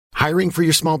Hiring for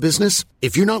your small business?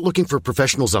 If you're not looking for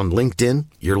professionals on LinkedIn,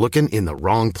 you're looking in the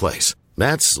wrong place.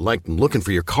 That's like looking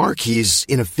for your car keys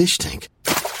in a fish tank.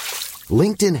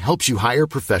 LinkedIn helps you hire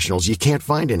professionals you can't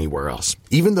find anywhere else,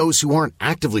 even those who aren't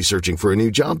actively searching for a new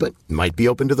job but might be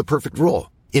open to the perfect role.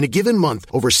 In a given month,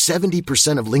 over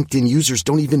 70% of LinkedIn users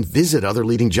don't even visit other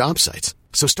leading job sites.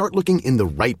 So start looking in the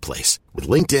right place. With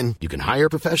LinkedIn, you can hire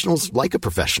professionals like a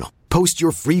professional. Post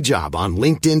your free job on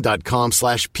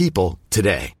linkedin.com/people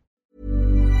today.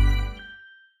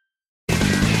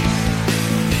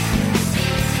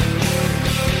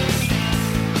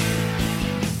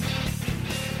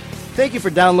 Thank you for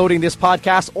downloading this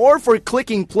podcast or for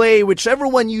clicking play. Whichever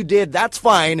one you did, that's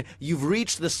fine. You've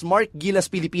reached the Smark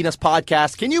Gilas-Pilipinas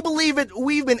podcast. Can you believe it?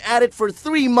 We've been at it for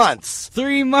 3 months.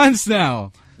 3 months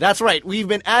now. That's right. We've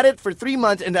been at it for 3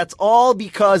 months, and that's all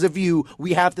because of you.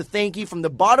 We have to thank you from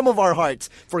the bottom of our hearts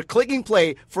for clicking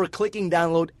play, for clicking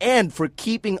download, and for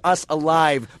keeping us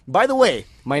alive. By the way,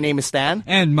 my name is Stan.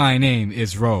 And my name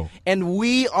is Ro. And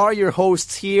we are your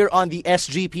hosts here on the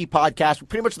SGP podcast. We're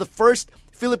pretty much the first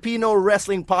Filipino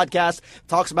wrestling podcast,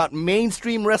 talks about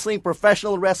mainstream wrestling,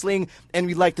 professional wrestling, and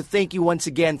we'd like to thank you once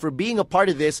again for being a part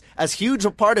of this, as huge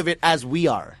a part of it as we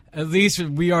are. At least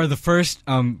we are the first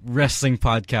wrestling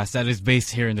podcast that is based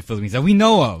here in the Philippines that we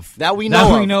know of. That we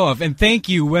know of. And thank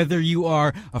you, whether you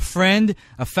are a friend,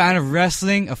 a fan of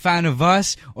wrestling, a fan of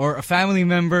us, or a family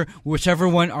member, whichever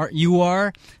one you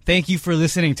are, thank you for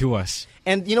listening to us.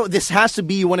 And, you know, this has to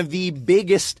be one of the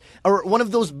biggest, or one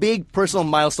of those big personal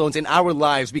milestones in our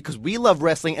lives, because we love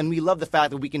wrestling and we love the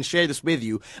fact that we can share this with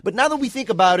you. But now that we think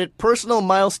about it, personal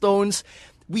milestones,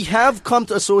 we have come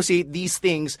to associate these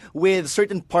things with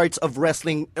certain parts of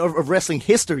wrestling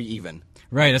history even.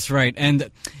 Right, that's right. And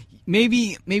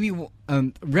maybe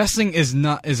wrestling is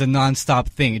a non-stop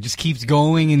thing. It just keeps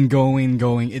going and going and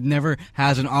going. It never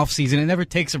has an off season. It never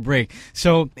takes a break.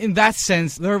 So in that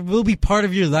sense, there will be part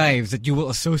of your lives that you will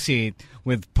associate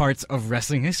with parts of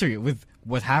wrestling history, with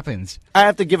what happens. I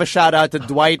have to give a shout out to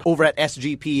Dwight over at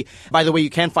SGP. By the way, you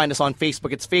can find us on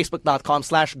Facebook. It's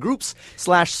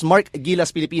facebook.com/groups/Smark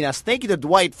Gilas-Pilipinas. Thank you to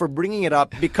Dwight for bringing it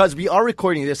up, because we are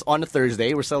recording this on a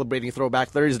Thursday. We're celebrating Throwback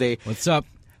Thursday. What's up?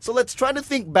 So let's try to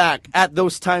think back at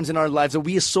those times in our lives that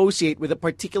we associate with a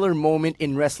particular moment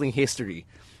in wrestling history.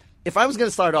 If I was going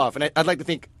to start off, and I'd like to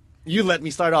think you let me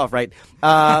start off, right?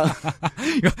 I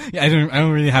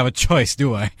don't really have a choice,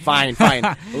 do I? Fine.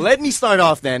 Let me start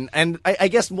off then. And I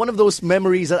guess one of those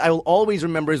memories that I will always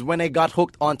remember is when I got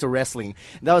hooked onto wrestling.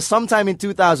 That was sometime in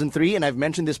 2003, and I've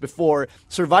mentioned this before,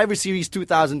 Survivor Series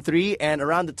 2003, and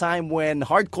around the time when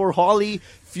Hardcore Holly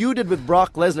feuded with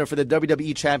Brock Lesnar for the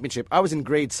WWE Championship. I was in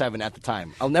grade 7 at the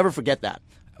time. I'll never forget that.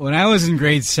 When I was in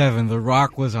grade 7, The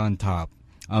Rock was on top.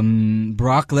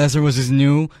 Brock Lesnar was his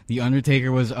new. The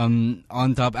Undertaker was on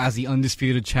top as the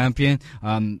undisputed champion.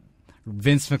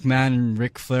 Vince McMahon and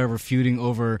Ric Flair were feuding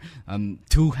over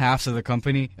 2 halves of the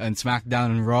company, and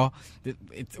SmackDown and Raw.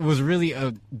 It was really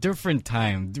a different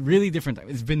time. Really different time.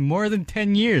 It's been more than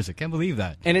 10 years. I can't believe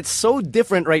that. And it's so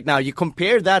different right now. You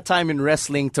compare that time in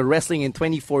wrestling to wrestling in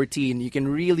 2014, you can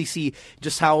really see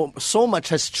just how so much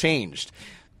has changed.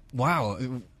 Wow.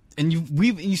 And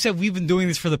you said we've been doing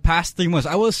this for the past 3 months.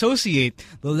 I will associate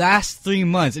the last 3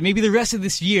 months and maybe the rest of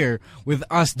this year with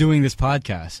us doing this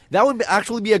podcast. That would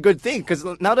actually be a good thing, because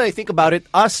now that I think about it,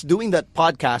 us doing that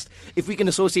podcast, if we can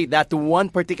associate that to one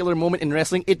particular moment in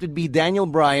wrestling, it would be Daniel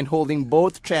Bryan holding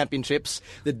both championships,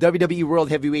 the WWE World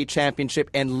Heavyweight Championship,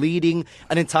 and leading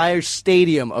an entire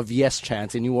stadium of yes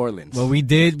chants in New Orleans. Well, we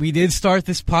did start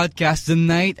this podcast the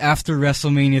night after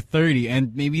WrestleMania 30,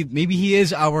 and maybe he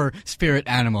is our spirit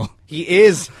animal. He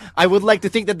is. I would like to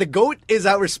think that the GOAT is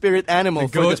our spirit animal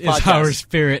for this podcast. The GOAT is our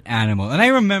spirit animal. And I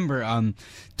remember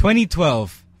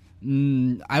 2012,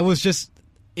 I was just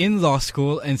in law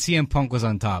school and CM Punk was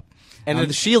on top. And then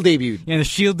the Shield debuted. Yeah, the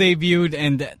Shield debuted,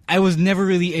 and I was never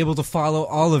really able to follow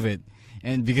all of it.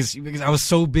 And because I was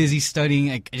so busy studying,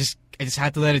 I just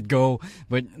had to let it go.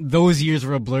 But those years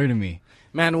were a blur to me.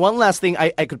 Man, one last thing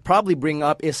I could probably bring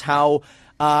up is how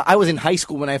I was in high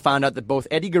school when I found out that both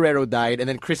Eddie Guerrero died and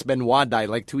then Chris Benoit died,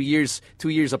 like 2 years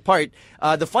apart.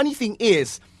 The funny thing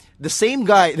is,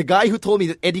 the guy who told me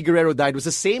that Eddie Guerrero died was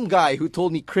the same guy who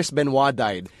told me Chris Benoit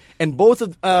died. And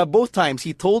both times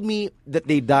he told me that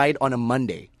they died on a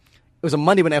Monday. It was a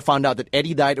Monday when I found out that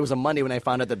Eddie died. It was a Monday when I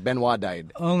found out that Benoit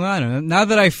died. Oh man! Now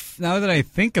that I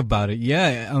think about it,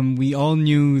 yeah, we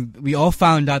all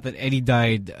found out that Eddie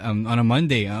died on a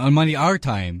Monday, our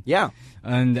time. Yeah.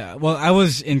 And well, I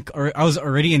was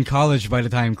already in college by the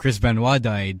time Chris Benoit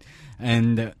died,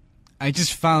 and I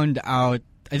just found out.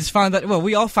 Well,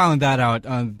 we all found that out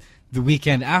the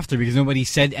weekend after because nobody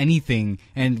said anything,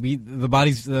 and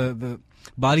the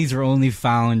bodies were only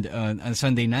found on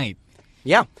Sunday night.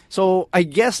 Yeah, so I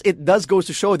guess it does goes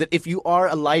to show that if you are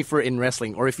a lifer in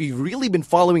wrestling, or if you've really been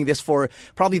following this for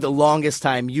probably the longest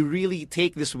time, you really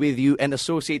take this with you and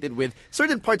associate it with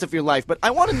certain parts of your life. But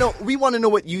we want to know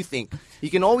what you think.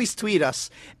 You can always tweet us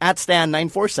at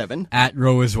Stan947. At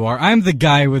Roazwar. I'm the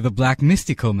guy with the black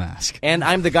Mystico mask. And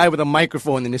I'm the guy with a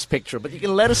microphone in this picture. But you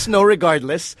can let us know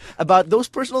regardless about those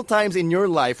personal times in your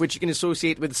life which you can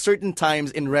associate with certain times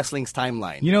in wrestling's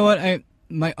timeline. You know what?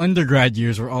 My undergrad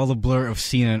years were all a blur of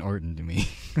Cena and Orton to me.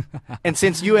 And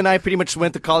since you and I pretty much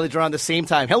went to college around the same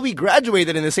time, hell, we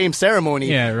graduated in the same ceremony.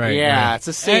 Yeah, right. Yeah, right. It's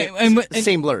the same,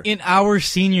 same blur. In our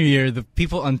senior year, the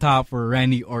people on top were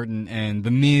Randy Orton and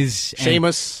The Miz.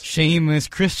 Sheamus,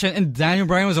 Christian, and Daniel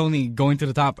Bryan was only going to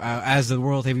the top as the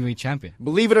World Heavyweight Champion.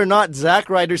 Believe it or not, Zack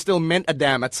Ryder still meant a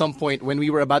damn at some point when we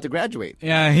were about to graduate.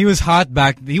 Yeah, he was hot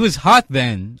He was hot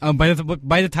then. By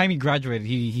the time he graduated,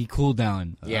 he cooled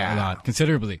down a lot,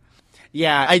 considerably.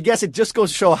 Yeah, I guess it just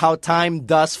goes to show how time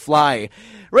does fly.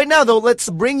 Right now, though, let's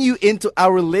bring you into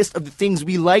our list of the things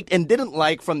we liked and didn't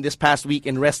like from this past week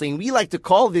in wrestling. We like to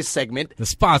call this segment the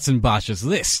Spots and Botches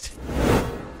List.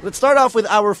 Let's start off with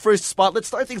our first spot. Let's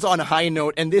start things on a high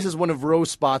note, and this is one of Ro's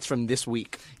spots from this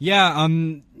week. Yeah,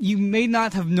 you may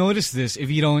not have noticed this if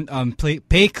you don't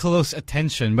pay close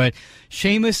attention, but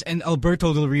Sheamus and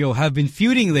Alberto Del Rio have been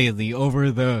feuding lately over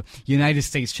the United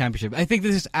States Championship. I think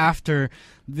this is after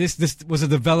this was a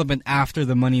development after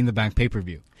the Money in the Bank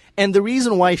pay-per-view. And the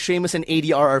reason why Sheamus and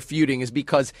ADR are feuding is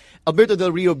because Alberto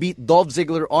Del Rio beat Dolph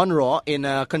Ziggler on Raw in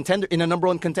a number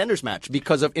one contenders match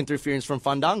because of interference from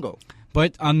Fandango.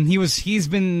 But he's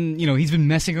been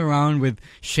messing around with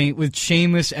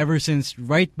Sheamus ever since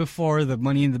right before the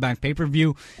Money in the Bank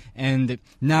pay-per-view, and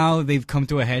now they've come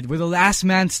to a head with a last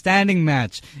man standing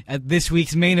match at this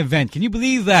week's main event. Can you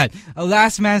believe that? A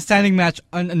last man standing match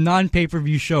on a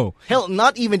non-pay-per-view show. Hell,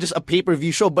 not even just a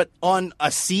pay-per-view show, but on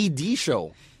a CD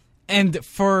show. And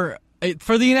for the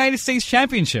United States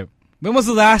Championship. When was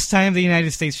the last time the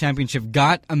United States Championship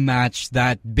got a match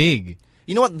that big?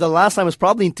 You know what? The last time was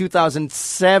probably in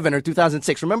 2007 or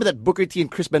 2006. Remember that Booker T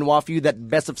and Chris Benoit feud, that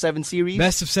Best of 7 series?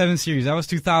 Best of 7 series. That was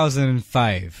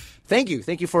 2005. Thank you.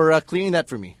 Thank you for clearing that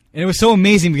for me. And it was so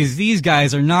amazing because these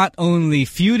guys are not only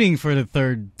feuding for the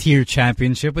third-tier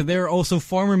championship, but they're also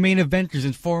former main eventers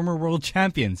and former world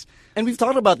champions. And we've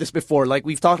talked about this before. Like,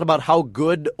 we've talked about how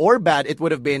good or bad it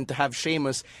would have been to have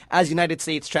Sheamus as United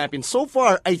States champion. So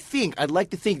far, I'd like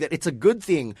to think that it's a good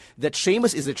thing that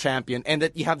Sheamus is a champion and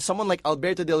that you have someone like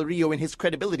Alberto Del Rio and his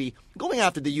credibility going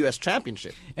after the U.S.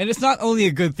 Championship. And it's not only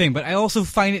a good thing, but I also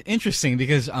find it interesting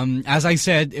because, as I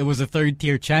said, it was a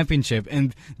third-tier championship,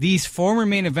 and these former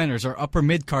main eventers, or upper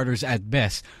mid-carders at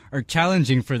best, are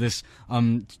challenging for this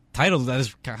title that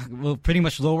is pretty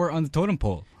much lower on the totem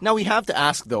pole. Now, we have to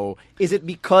ask, though, is it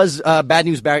because Bad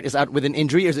News Barrett is out with an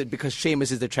injury, or is it because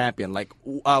Sheamus is the champion? Like,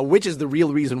 which is the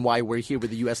real reason why we're here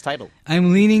with the U.S. title?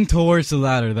 I'm leaning towards the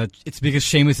latter, that it's because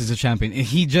Sheamus is the champion.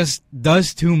 He just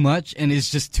does too much and is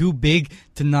just too big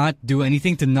to not do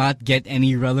anything, to not get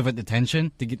any relevant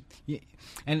attention.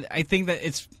 And I think that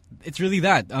it's really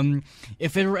that.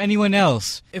 If it were anyone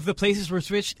else, if the places were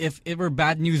switched, if it were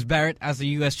Bad News Barrett as the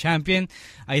U.S. champion,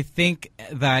 I think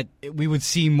that we would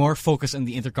see more focus on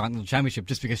the Intercontinental Championship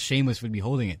just because Sheamus would be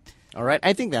holding it. All right,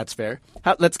 I think that's fair.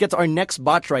 Let's get to our next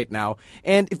botch right now.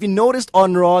 And if you noticed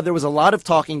on Raw, there was a lot of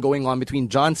talking going on between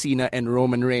John Cena and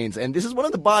Roman Reigns. And this is one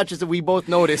of the botches that we both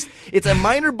noticed. It's a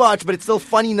minor botch, but it's still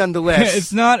funny nonetheless.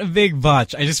 It's not a big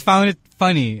botch. I just found it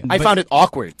funny. I found it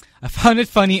awkward. I found it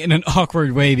funny in an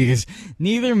awkward way because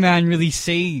neither man really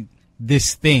say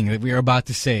this thing that we are about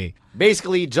to say.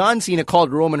 Basically, John Cena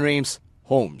called Roman Reigns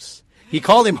Holmes. He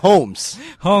called him Holmes.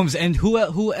 Holmes, and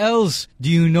who else do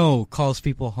you know calls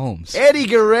people Holmes? Eddie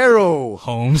Guerrero.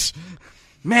 Holmes.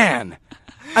 Man,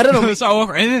 I don't know. It's so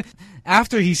awkward. And then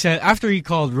after he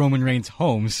called Roman Reigns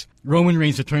Holmes, Roman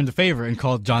Reigns returned the favor and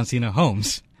called John Cena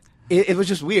Holmes. It was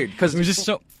just weird because it was just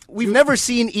so. We've never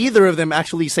seen either of them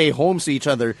actually say Holmes to each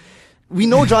other. We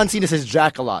know John Cena says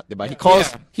Jack a lot, right?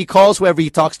 He calls whoever he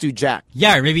talks to Jack.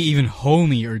 Yeah, or maybe even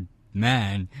homie or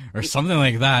man or something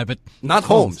like that, but not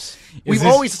Holmes. We've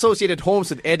always associated Holmes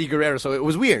with Eddie Guerrero, so it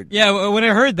was weird. Yeah, when I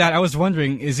heard that, I was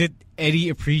wondering, is it Eddie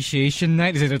Appreciation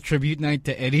Night? Is it a tribute night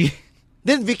to Eddie?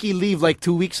 Didn't Vicky leave like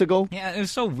 2 weeks ago? Yeah, it was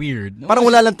so weird. Parang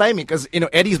wala lang timing because,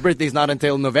 Eddie's birthday is not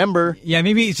until November. Yeah,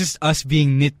 maybe it's just us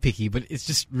being nitpicky, but it's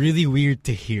just really weird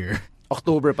to hear.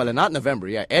 October pala, not November.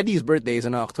 Yeah, Eddie's birthday is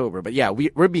in October. But yeah,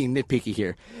 we're being nitpicky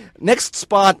here. Next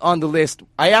spot on the list,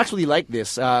 I actually like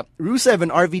this. Rusev and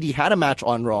RVD had a match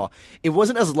on Raw. It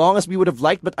wasn't as long as we would have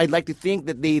liked, but I'd like to think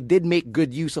that they did make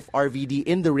good use of RVD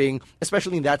in the ring,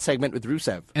 especially in that segment with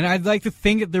Rusev. And I'd like to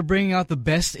think that they're bringing out the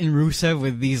best in Rusev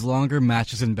with these longer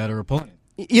matches and better opponents.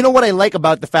 You know what I like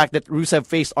about the fact that Rusev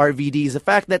faced RVD is the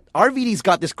fact that RVD's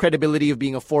got this credibility of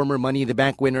being a former Money in the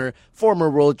Bank winner, former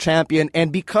world champion,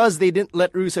 and because they didn't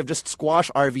let Rusev just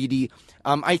squash RVD,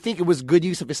 I think it was good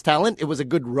use of his talent. It was a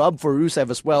good rub for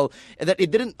Rusev as well, and that it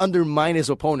didn't undermine his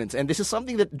opponents. And this is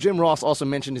something that Jim Ross also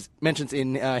mentions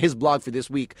in his blog for this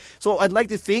week. So I'd like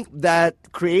to think that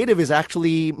creative is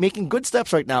actually making good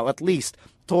steps right now, at least,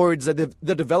 towards the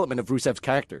development of Rusev's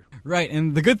character. Right,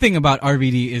 and the good thing about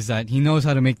RVD is that he knows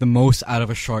how to make the most out of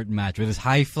a short match with his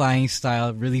high-flying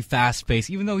style, really fast-paced.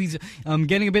 Even though he's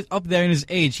getting a bit up there in his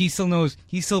age, he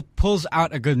still pulls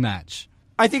out a good match.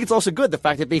 I think it's also good, the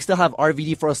fact that they still have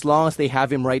RVD for as long as they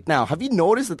have him right now. Have you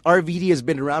noticed that RVD has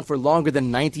been around for longer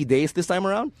than 90 days this time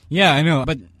around? Yeah, I know,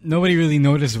 but nobody really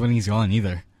noticed when he's gone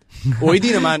either. O, hindi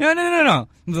naman. No.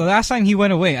 The last time he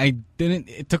went away,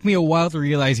 it took me a while to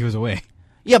realize he was away.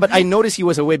 Yeah, but I noticed he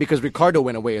was away because Ricardo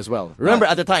went away as well. Remember,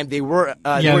 at the time, they were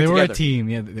they were together. A team.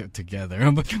 Yeah, they were together.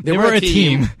 They were a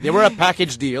team. They were a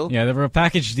package deal. Yeah, they were a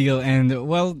package deal. And,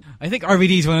 well, I think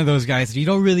RVD is one of those guys that you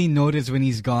don't really notice when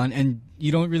he's gone, and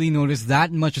you don't really notice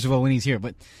that much as well when he's here.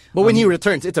 But when he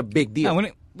returns, it's a big deal.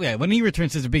 When he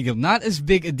returns, it's a big deal. Not as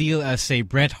big a deal as, say,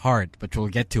 Bret Hart, which we'll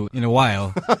get to in a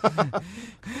while.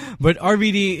 But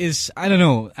RVD is, I don't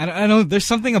know. There's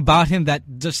something about him that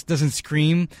just doesn't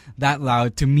scream that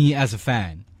loud to me as a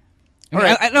fan.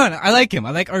 I like him.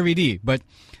 I like RVD. But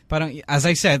as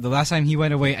I said, the last time he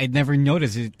went away, I'd never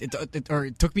noticed it.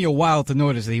 It took me a while to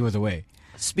notice that he was away.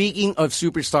 Speaking of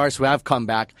superstars who have come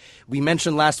back, we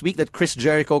mentioned last week that Chris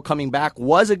Jericho coming back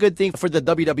was a good thing for the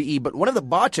WWE, but one of the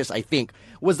botches, I think,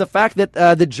 was the fact that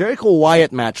the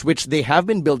Jericho-Wyatt match, which they have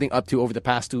been building up to over the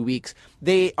past 2 weeks,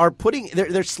 they're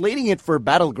slating it for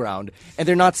Battleground, and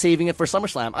they're not saving it for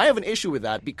SummerSlam. I have an issue with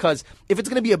that, because if it's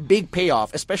going to be a big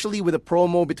payoff, especially with a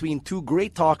promo between two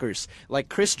great talkers like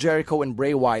Chris Jericho and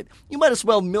Bray Wyatt, you might as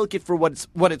well milk it for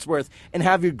what it's worth and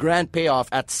have your grand payoff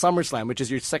at SummerSlam, which is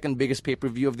your second biggest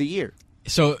pay-per-view of the year.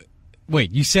 So,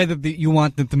 wait, you said that you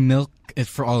want them to milk it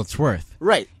for all it's worth.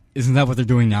 Right. Isn't that what they're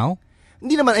doing now?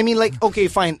 Hindi naman. I mean, like, okay,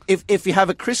 fine. If you have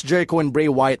a Chris Jericho and Bray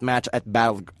Wyatt match at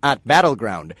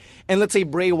Battleground, and let's say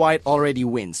Bray Wyatt already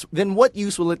wins, then what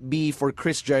use will it be for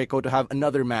Chris Jericho to have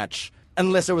another match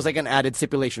unless there was like an added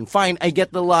stipulation? Fine, I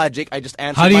get the logic. I just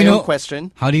answered my own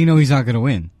question. How do you know he's not going to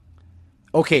win?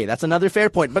 Okay, that's another fair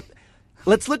point. But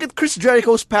let's look at Chris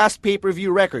Jericho's past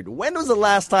pay-per-view record. When was the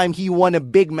last time he won a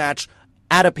big match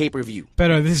at a pay-per-view?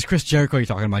 But this is Chris Jericho you're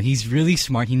talking about. He's really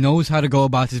smart. He knows how to go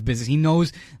about his business. He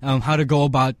knows how to go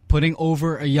about putting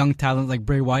over a young talent like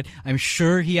Bray Wyatt. I'm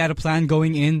sure he had a plan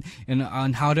going in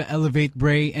on how to elevate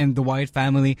Bray and the Wyatt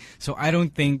family. So I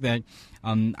don't think that...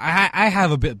 I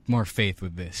have a bit more faith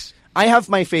with this. I have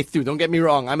my faith too, don't get me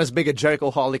wrong. I'm as big a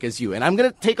Jericho-holic as you. And I'm going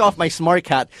to take off my Smark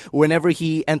hat whenever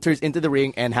he enters into the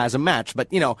ring and has a match. But,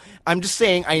 I'm just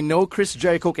saying, I know Chris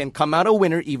Jericho can come out a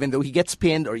winner even though he gets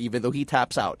pinned or even though he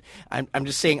taps out. I'm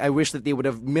just saying I wish that they would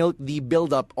have milked the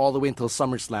build-up all the way until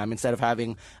SummerSlam instead of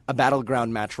having a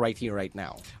Battleground match right here, right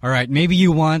now. All right, maybe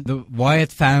you want the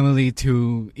Wyatt family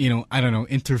to,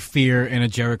 interfere in a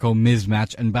Jericho-Miz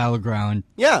match and Battleground.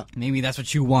 Yeah. Maybe that's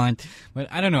what you want.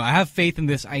 But I don't know. I have faith in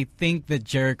this. I think that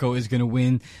Jericho is going to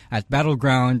win at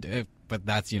Battleground, but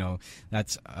that's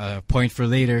a point for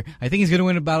later. I think he's going to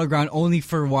win at Battleground only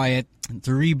for Wyatt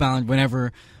to rebound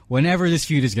whenever this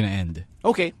feud is going to end.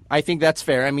 Okay, I think that's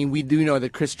fair. I mean, we do know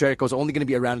that Chris Jericho is only going to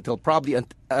be around until probably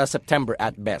September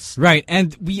at best. Right,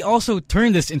 and we also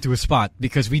turned this into a spot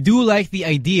because we do like the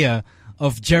idea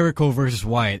of Jericho versus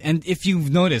Wyatt. And if you've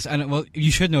noticed,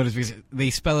 you should notice because they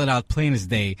spell it out plain as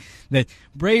day, that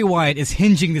Bray Wyatt is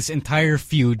hinging this entire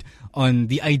feud on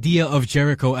the idea of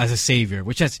Jericho as a savior,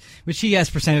 which he has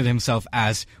presented himself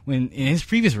as in his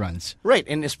previous runs. Right,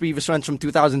 in his previous runs from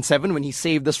 2007 when he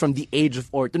saved us from the age of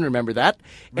Orton, remember that?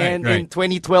 Right, and in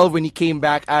 2012 when he came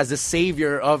back as the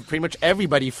savior of pretty much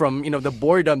everybody from the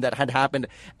boredom that had happened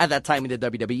at that time in the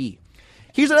WWE.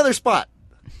 Here's another spot.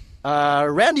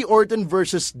 Randy Orton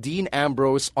versus Dean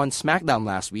Ambrose on SmackDown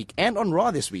last week and on Raw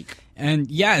this week. And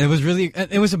yeah,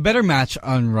 it was a better match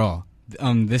on Raw.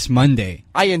 this Monday.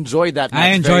 I enjoyed that match. I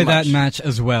enjoyed very that much. match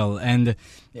as well, and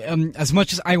as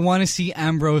much as I want to see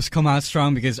Ambrose come out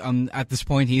strong, because at this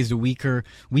point he is the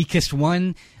weakest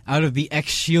one out of the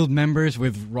ex-Shield members,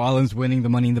 with Rollins winning the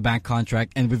Money in the Bank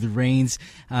contract and with Reigns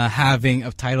having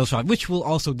a title shot, which we'll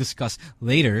also discuss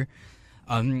later.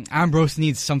 Ambrose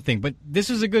needs something, but this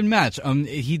was a good match.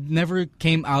 He never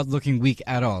came out looking weak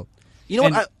at all. You know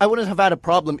what? I wouldn't have had a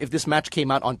problem if this match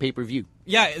came out on pay-per-view.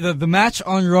 Yeah, the match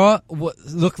on Raw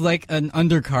looked like an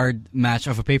undercard match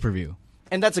of a pay-per-view.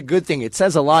 And that's a good thing. It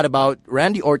says a lot about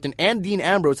Randy Orton and Dean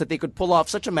Ambrose that they could pull off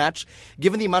such a match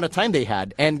given the amount of time they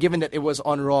had and given that it was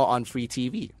on Raw on free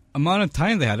TV. Amount of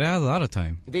time they had a lot of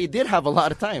time. They did have a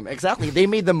lot of time. Exactly. They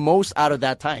made the most out of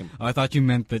that time. Oh, I thought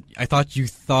you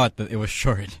thought that it was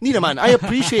short. Neither man, I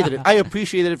appreciated it. I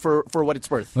appreciated it for what it's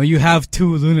worth. Well, you have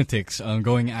two lunatics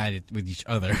going at it with each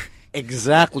other.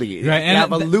 Exactly. Right, you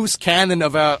have a loose cannon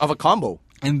of a combo.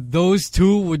 And those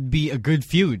two would be a good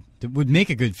feud. Would make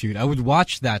a good feud. I would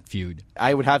watch that feud.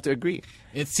 I would have to agree.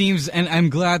 It seems, and I'm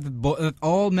glad that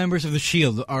all members of the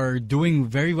Shield are doing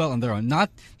very well on their own. Not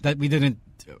that we didn't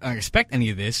expect any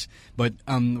of this, but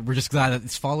we're just glad that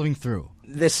it's following through.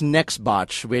 This next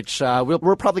botch, which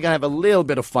we're probably going to have a little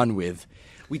bit of fun with.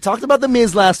 We talked about The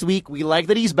Miz last week. We like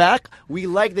that he's back. We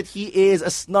like that he is a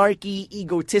snarky,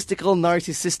 egotistical,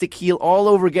 narcissistic heel all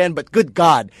over again. But good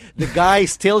God, the guy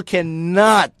still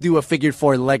cannot do a figure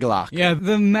four leg lock. Yeah,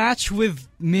 the match with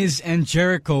Miz and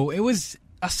Jericho, it was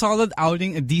a solid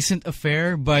outing, a decent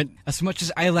affair. But as much as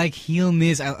I like heel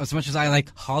Miz, as much as I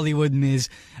like Hollywood Miz,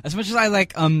 as much as I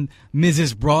like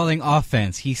Miz's brawling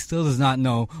offense, he still does not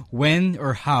know when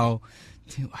or how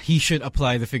he should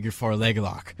apply the figure four leg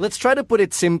lock. Let's try to put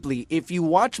it simply. If you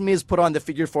watch Miz put on the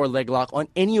figure four leg lock on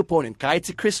any opponent, kahit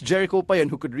si Chris Jericho pa yun,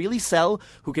 who could really sell,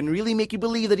 who can really make you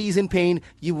believe that he's in pain,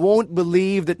 you won't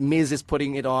believe that Miz is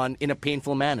putting it on in a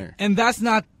painful manner. And that's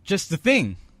not just the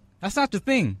thing. That's not the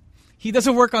thing. He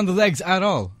doesn't work on the legs at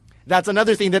all. That's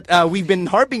another thing that we've been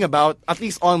harping about, at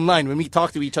least online, when we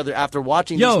talk to each other after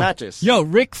watching these matches.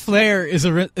 Ric Flair is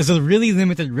a really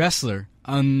limited wrestler.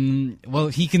 Well,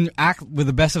 he can act with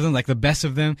the best of them, like the best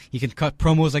of them. He can cut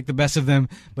promos like the best of them,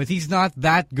 but he's not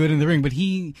that good in the ring. But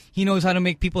he knows how to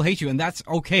make people hate you, and that's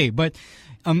okay. But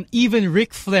even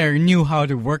Ric Flair knew how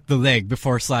to work the leg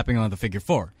before slapping on the figure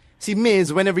four. See,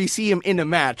 Miz, whenever you see him in a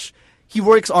match, he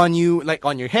works on you, like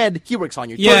on your head. He works on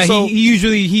your torso. Yeah, he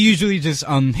usually just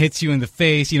hits you in the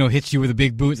face. Hits you with a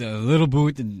big boot, a little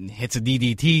boot, and hits a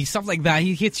DDT, stuff like that.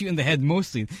 He hits you in the head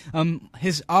mostly.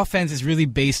 His offense is really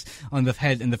based on the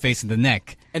head and the face and the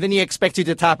neck. And then he expects you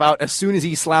to tap out as soon as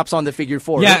he slaps on the figure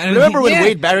four. Yeah, remember when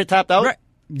Wade Barrett tapped out? Right.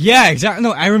 Yeah, exactly.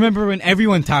 No, I remember when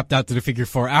everyone tapped out to the figure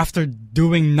four after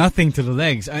doing nothing to the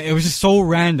legs. It was just so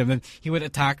random that he would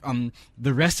attack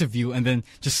the rest of you and then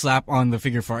just slap on the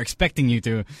figure four, expecting you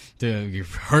to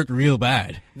hurt real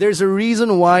bad. There's a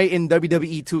reason why in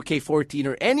WWE 2K14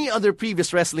 or any other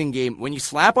previous wrestling game, when you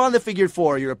slap on the figure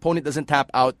four, your opponent doesn't tap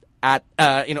out at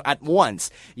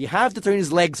once. You have to turn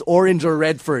his legs orange or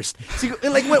red first. So,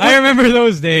 I remember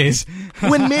those days.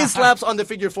 When Miz slaps on the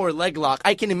figure four leg lock,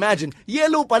 I can imagine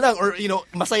yellow pa lang, or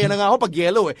masaya na nga ako pag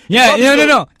yellow eh. Yeah,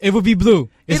 no. It would be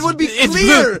blue. It would be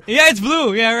clear. Blue. Yeah, it's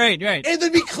blue. Yeah, right. It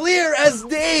would be clear as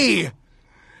day.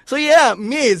 So yeah,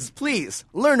 Miz, please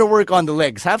learn to work on the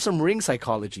legs. Have some ring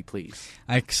psychology, please.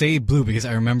 I say blue because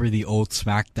I remember the old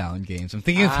SmackDown games. I'm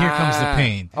thinking of Here Comes the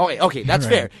Pain. Okay, that's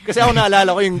right. fair. Kasi ako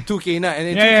naalala ko yung 2K na.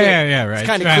 And yeah, right. It's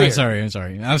kind of clear.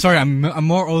 I'm sorry. I'm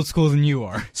more old school than you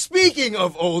are. Speaking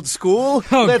of old school,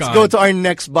 oh, let's God. go to our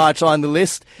next botch on the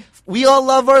list. We all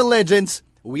love our legends.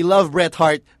 We love Bret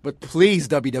Hart, but please,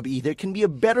 WWE, there can be a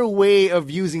better way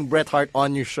of using Bret Hart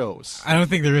on your shows. I don't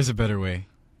think there is a better way.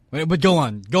 But go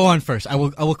on first. I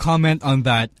will comment on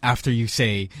that after you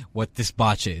say what this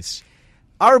botch is.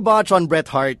 Our botch on Bret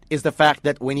Hart is the fact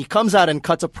that when he comes out and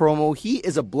cuts a promo, he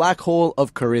is a black hole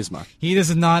of charisma. He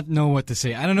does not know what to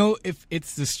say. I don't know if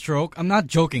it's the stroke. I'm not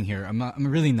joking here. I'm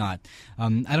really not. I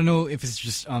don't know if it's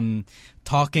just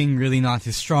talking really not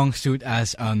his strong suit,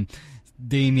 as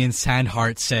Damien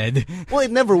Sandhart said. Well,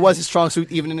 it never was his strong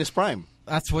suit, even in his prime.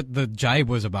 That's what the jibe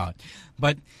was about.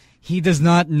 But he does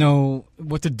not know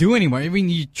what to do anymore. I mean,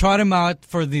 you trot him out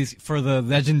for the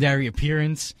legendary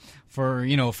appearance, for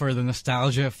the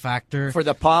nostalgia factor, for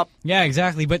the pop. Yeah,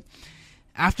 exactly. But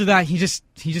after that, he just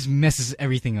messes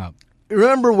everything up.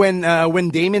 Remember when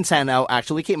Damien Sandow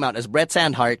actually came out as Bret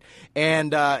Sandhart,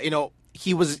 and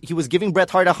he was giving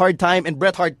Bret Hart a hard time, and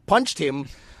Bret Hart punched him.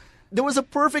 There was a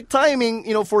perfect timing,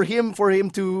 for him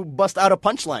to bust out a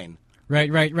punchline.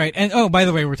 Right. And oh, by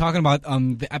the way, we're talking about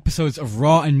the episodes of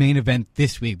Raw and Main Event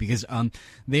this week because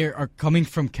they are coming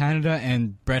from Canada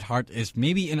and Bret Hart is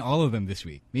maybe in all of them this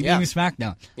week. Maybe even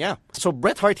SmackDown. Yeah. So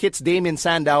Bret Hart hits Damien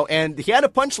Sandow and he had a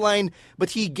punchline,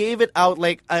 but he gave it out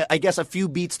like I guess a few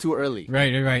beats too early.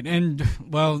 Right. And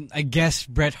well, I guess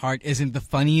Bret Hart isn't the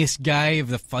funniest guy,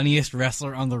 the funniest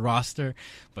wrestler on the roster,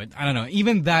 but I don't know.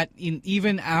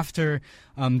 Even after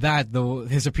that, though,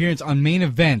 his appearance on Main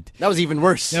Event. That was even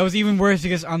worse. That was even worse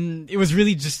because it was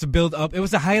really just to build up. It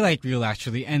was a highlight reel,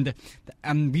 actually, and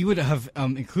we would have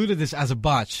included this as a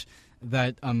botch,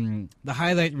 that the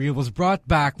highlight reel was brought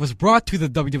to the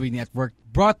WWE Network,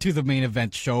 brought to the Main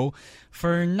Event show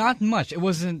for not much. It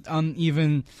wasn't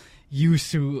even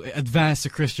used to advance the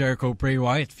Chris Jericho-Bray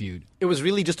Wyatt feud. It was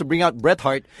really just to bring out Bret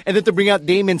Hart and then to bring out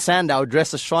Damien Sandow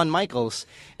dressed as Shawn Michaels.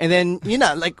 And then,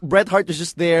 like Bret Hart was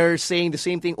just there saying the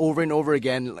same thing over and over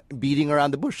again, beating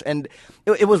around the bush. And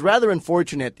it was rather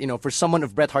unfortunate, for someone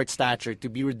of Bret Hart's stature to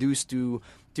be reduced to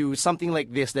something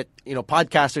like this that,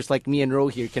 podcasters like me and Ro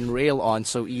here can rail on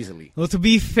so easily. Well, to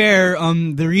be fair,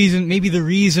 the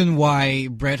reason why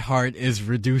Bret Hart is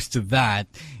reduced to that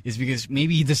is because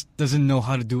maybe he just doesn't know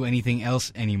how to do anything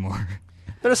else anymore.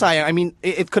 Pero sayang, I mean,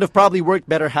 it could have probably worked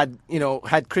better had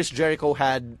Chris Jericho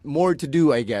had more to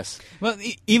do, I guess. Well,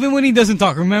 even when he doesn't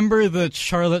talk, remember the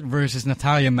Charlotte versus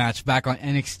Natalya match back on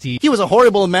NXT? He was a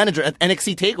horrible manager at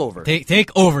NXT TakeOver.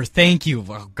 TakeOver, thank you.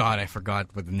 Oh God, I forgot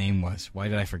what the name was. Why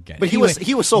did I forget? But he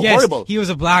was so horrible. He was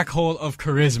a black hole of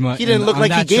charisma. He didn't look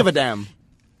like he gave a damn.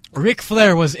 Ric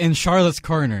Flair was in Charlotte's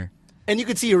corner. And you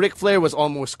could see Ric Flair was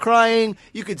almost crying.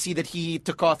 You could see that he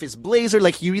took off his blazer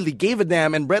like he really gave a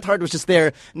damn. And Bret Hart was just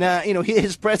there. Now,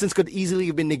 his presence could easily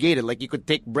have been negated. Like, you could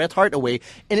take Bret Hart away,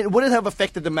 and it wouldn't have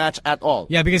affected the match at all.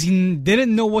 Yeah, because he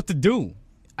didn't know what to do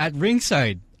at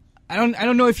ringside. I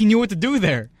don't know if he knew what to do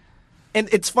there. And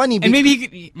it's funny. And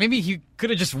maybe he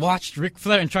could have just watched Ric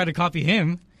Flair and tried to copy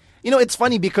him. It's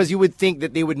funny because you would think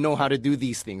that they would know how to do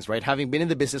these things, right? Having been in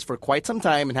the business for quite some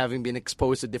time and having been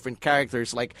exposed to different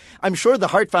characters. Like, I'm sure the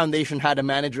Hart Foundation had a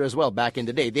manager as well back in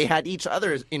the day. They had each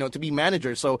other, to be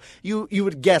managers. So you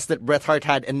would guess that Bret Hart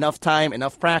had enough time,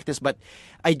 enough practice. But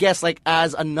I guess, like,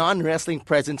 as a non-wrestling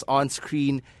presence on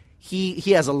screen, he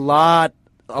has a lot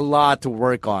to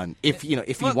work on if he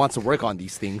wants to work on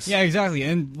these things. Yeah, exactly.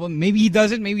 And well, maybe he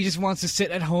doesn't. Maybe he just wants to sit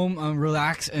at home,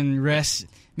 relax and rest.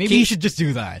 Maybe he should just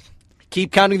do that.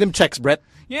 Keep counting them checks, Bret.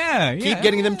 Yeah. Keep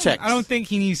getting them checks. I don't think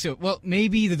he needs to. Well,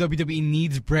 maybe the WWE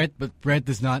needs Bret, but Bret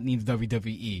does not need the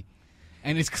WWE.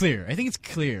 And it's clear. I think it's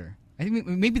clear. I think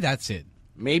maybe that's it.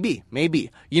 Maybe.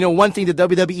 One thing the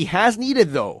WWE has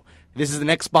needed, though, this is the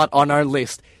next spot on our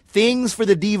list. Things for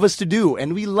the Divas to do.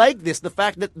 And we like this, the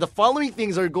fact that the following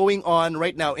things are going on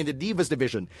right now in the Divas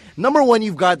division. Number one,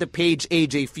 you've got the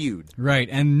Paige-AJ feud. Right,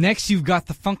 and next you've got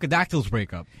the Funkadactyls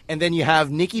breakup. And then you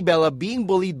have Nikki Bella being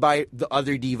bullied by the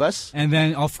other Divas. And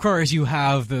then, of course, you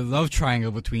have the love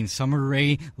triangle between Summer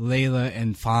Rae, Layla,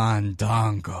 and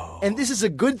Fandango. And this is a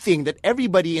good thing that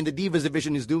everybody in the Divas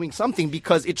division is doing something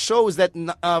because it shows that,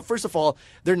 first of all,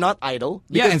 they're not idle.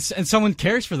 Yeah, and someone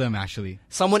cares for them, actually.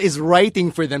 Someone is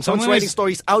writing for them. Someone's writing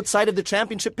stories outside of the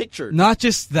championship picture. Not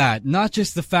just that. Not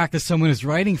just the fact that someone is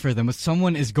writing for them, but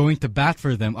someone is going to bat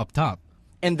for them up top.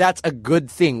 And that's a good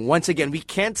thing. Once again, we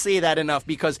can't say that enough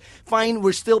because, fine,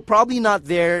 we're still probably not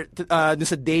there.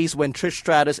 There's days when Trish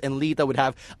Stratus and Lita would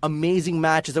have amazing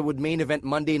matches that would main event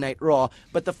Monday Night Raw.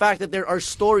 But the fact that there are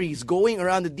stories going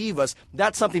around the Divas,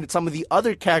 that's something that some of the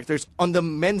other characters on the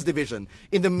men's division,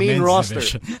 in the main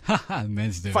roster.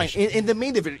 Men's division. Fine, in the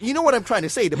main division. You know what I'm trying to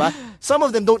say, diba? Some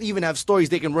of them don't even have stories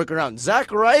they can work around.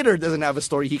 Zack Ryder doesn't have a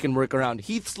story he can work around.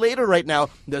 Heath Slater right now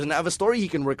doesn't have a story he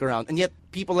can work around. And yet,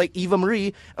 people like Eva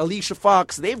Marie, Alicia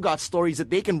Fox, they've got stories that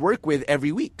they can work with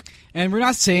every week. And we're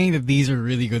not saying that these are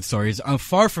really good stories.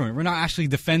 Far from it. We're not actually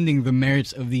defending the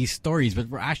merits of these stories, but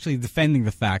we're actually defending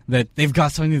the fact that they've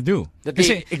got something to do. That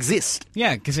they exist.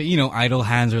 Yeah, because, idle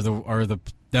hands are the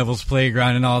devil's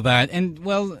playground and all that. And,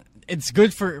 well,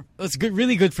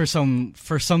 really good for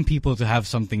some people to have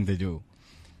something to do.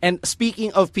 And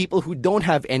speaking of people who don't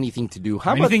have anything to do,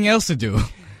 anything else to do?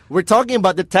 We're talking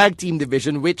about the tag team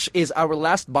division, which is our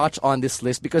last botch on this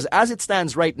list because as it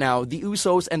stands right now, the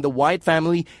Usos and the Wyatt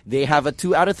family, they have a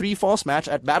 2 out of 3 falls match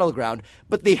at Battleground,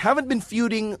 but they haven't been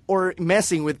feuding or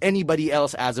messing with anybody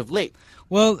else as of late.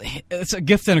 Well, it's a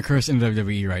gift and a curse in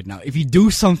WWE right now. If you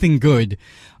do something good,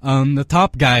 the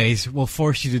top guys will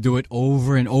force you to do it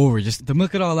over and over just to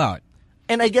milk it all out.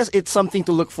 And I guess it's something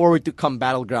to look forward to come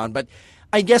Battleground, but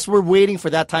I guess we're waiting for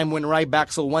that time when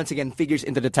Ryback once again figures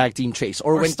into the tag team chase.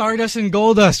 Or when Stardust and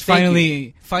Goldust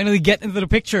finally get into the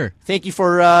picture. Thank you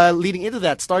for leading into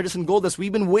that. Stardust and Goldust,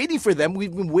 we've been waiting for them.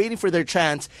 We've been waiting for their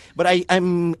chance. But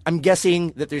I'm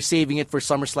guessing that they're saving it for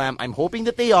SummerSlam. I'm hoping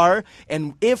that they are.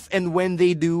 And if and when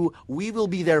they do, we will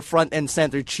be there front and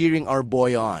center cheering our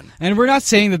boy on. And we're not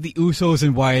saying that the Usos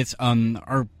and Wyatts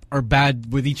are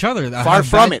bad with each other. Far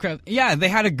from it. Yeah, they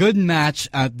had a good match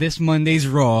at this Monday's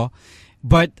Raw.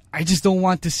 But I just don't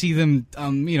want to see them,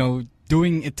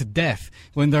 doing it to death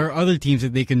when there are other teams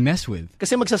that they can mess with.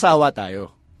 Kasi magsasawa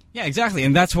tayo. Yeah, exactly,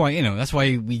 and that's why that's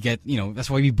why we get that's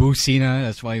why we boo Cena.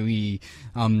 That's why we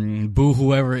boo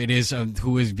whoever it is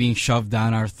who is being shoved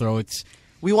down our throats.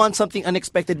 We want something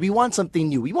unexpected. We want something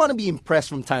new. We want to be impressed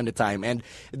from time to time. And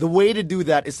the way to do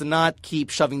that is to not keep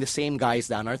shoving the same guys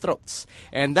down our throats.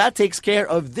 And that takes care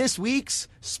of this week's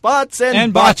Spots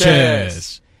and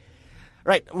Botches.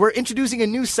 Right, we're introducing a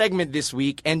new segment this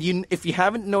week, and if you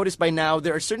haven't noticed by now,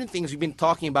 there are certain things we've been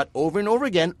talking about over and over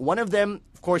again. One of them,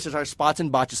 of course, is our Spots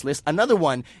and Botches list. Another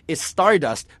one is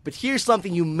Stardust, but here's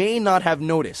something you may not have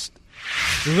noticed.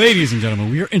 Ladies and gentlemen,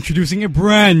 we are introducing a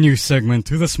brand new segment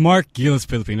to the Smark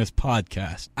Gilas-Pilipinas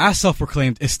podcast. As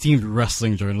self-proclaimed esteemed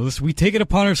wrestling journalists, we take it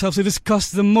upon ourselves to discuss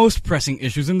the most pressing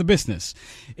issues in the business.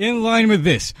 In line with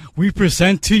this, we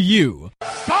present to you...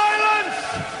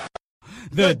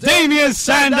 The Damien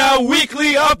Sandow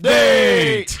Weekly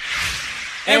Update!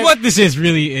 And what this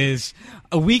really is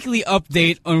a weekly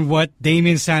update on what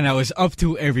Damien Sandow is up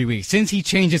to every week. Since he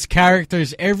changes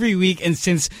characters every week, and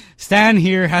since Stan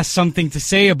here has something to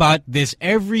say about this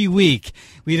every week,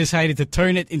 we decided to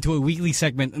turn it into a weekly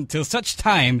segment until such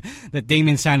time that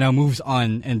Damien Sandow moves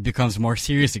on and becomes more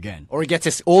serious again. Or he gets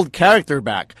his old character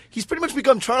back. He's pretty much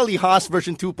become Charlie Haas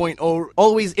version 2.0,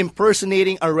 always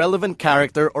impersonating a relevant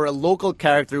character or a local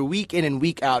character week in and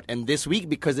week out. And this week,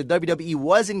 because the WWE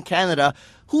was in Canada,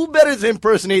 who better to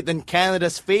impersonate than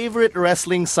Canada's favorite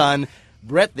wrestling son,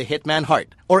 Bret the Hitman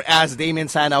Hart? Or as Damien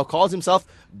Sandow calls himself,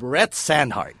 Bret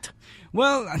Sandhart.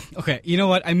 Well, okay, you know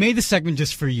what? I made the segment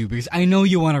just for you because I know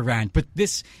you want to rant, but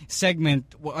this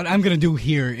segment, what I'm going to do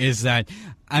here is that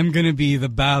I'm going to be the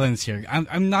balance here.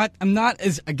 I'm not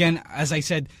as, again, as I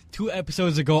said 2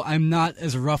 episodes ago, I'm not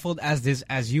as ruffled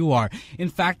as you are. In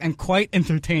fact, I'm quite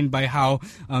entertained by how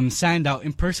Sandow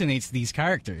impersonates these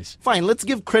characters. Fine, let's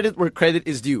give credit where credit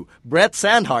is due. Bret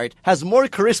Sandhart has more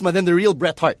charisma than the real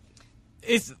Bret Hart.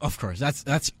 It's, of course,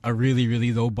 that's a really,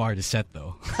 really low bar to set,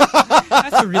 though.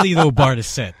 That's a really low bar to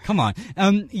set. Come on.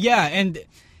 Yeah, and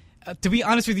to be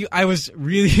honest with you, I was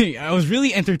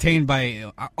really entertained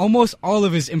by almost all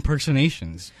of his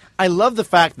impersonations. I love the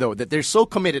fact, though, that they're so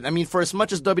committed. I mean, for as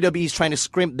much as WWE is trying to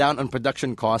scrimp down on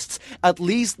production costs, at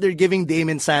least they're giving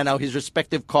Damien Sandow his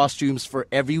respective costumes for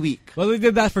every week. Well, they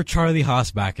did that for Charlie Haas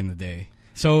back in the day.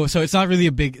 So it's not really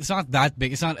it's not that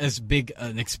big. It's not as big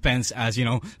an expense as,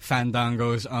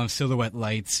 Fandango's silhouette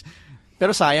lights.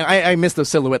 Pero sayang, I miss those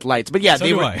silhouette lights. But yeah,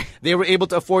 they were able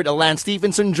to afford a Lance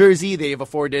Stephenson jersey. They've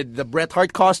afforded the Bret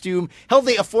Hart costume. Hell,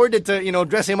 they afforded to,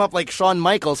 dress him up like Shawn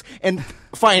Michaels. And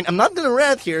fine, I'm not going to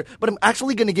rant here, but I'm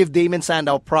actually going to give Damien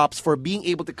Sandow props for being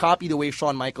able to copy the way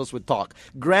Shawn Michaels would talk.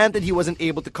 Granted, he wasn't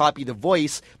able to copy the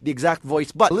voice, the exact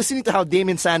voice, but listening to how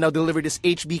Damien Sandow delivered his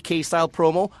HBK-style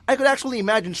promo, I could actually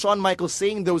imagine Shawn Michaels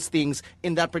saying those things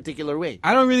in that particular way.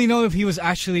 I don't really know if he was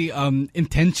actually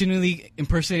intentionally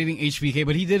impersonating HBK,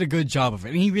 but he did a good job of it.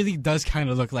 And he really does kind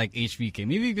of look like HBK,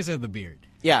 maybe because of the beard.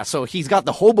 Yeah, so he's got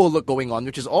the hobo look going on,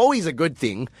 which is always a good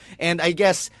thing. And I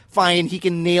guess, fine, he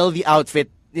can nail the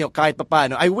outfit, kahit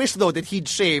papano. I wish, though, that he'd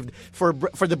shaved for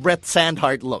the Bret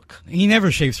Sandhart look. He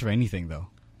never shaves for anything, though.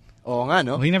 Oh, nga,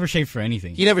 no? Well, he never shaved for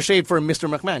anything. He never shaved for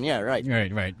Mr. McMahon, yeah, right.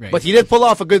 Right. But he did pull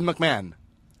off a good McMahon.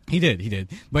 He did.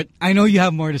 But I know you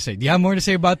have more to say. Do you have more to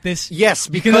say about this? Yes,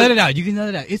 because... You can let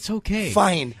it out. It's okay.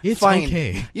 Fine. It's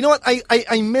okay. You know what?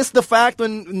 I miss the fact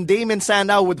when Damien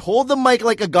Sandow would hold the mic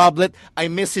like a goblet. I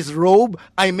miss his robe.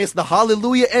 I miss the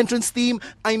Hallelujah entrance theme.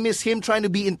 I miss him trying to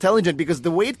be intelligent, because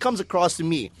the way it comes across to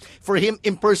me, for him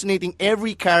impersonating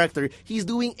every character, he's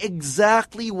doing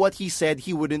exactly what he said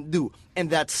he wouldn't do. And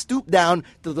that's stoop down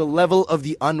to the level of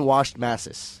the unwashed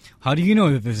masses. How do you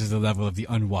know that this is the level of the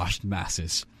unwashed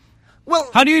masses? Well,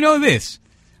 how do you know this?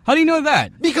 How do you know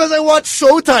that? Because I watch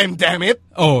Showtime, damn it.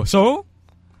 Oh, so?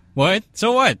 What?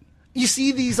 So what? You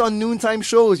see these on noontime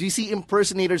shows. You see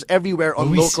impersonators everywhere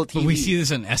on local TV. But we see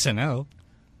this on SNL,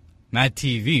 Mad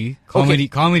TV,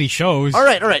 comedy shows. All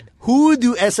right. Who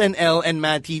do SNL and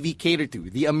Mad TV cater to?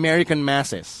 The American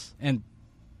masses. And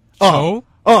so?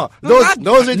 Oh, those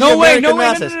are the American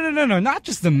masses. No, not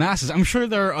just the masses. I'm sure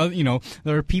there are,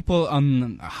 there are people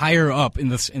higher up in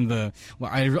the.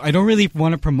 Well, I don't really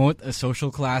want to promote a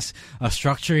social class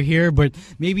structure here, but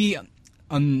maybe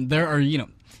there are,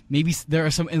 maybe there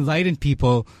are some enlightened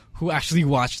people who actually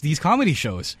watch these comedy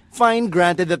shows. Fine,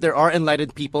 granted that there are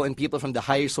enlightened people and people from the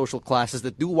higher social classes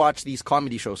that do watch these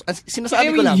comedy shows.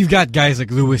 Sinasabi ko lang. You've got guys like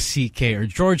Louis C.K. or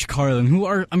George Carlin who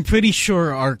are, I'm pretty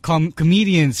sure, are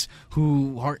comedians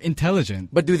who are intelligent.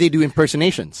 But do they do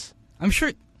impersonations? I'm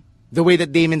sure. The way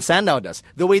that Damon Sandow does.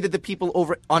 The way that the people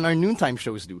over on our noontime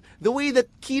shows do. The way that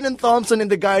Kenan Thompson and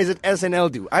the guys at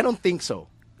SNL do. I don't think so.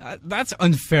 That's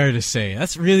unfair to say.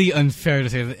 That's really unfair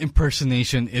to say that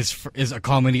impersonation is a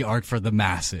comedy art for the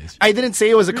masses. I didn't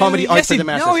say it was a comedy art for the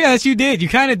masses. No, yes, you did. You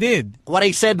kind of did. What I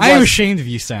said was... I'm ashamed of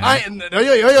you, Sam.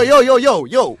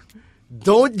 Yo.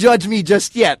 Don't judge me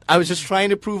just yet. I was just trying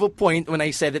to prove a point when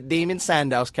I said that Damon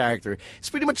Sandow's character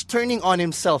is pretty much turning on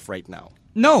himself right now.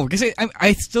 No, because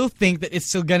I still think that it's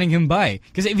still getting him by.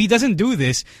 Because if he doesn't do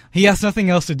this, he has nothing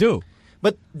else to do.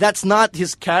 But that's not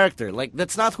his character. Like,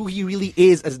 that's not who he really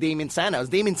is as Damon Sandow. As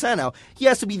Damon Sandow, he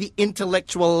has to be the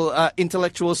intellectually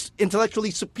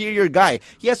superior guy.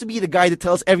 He has to be the guy that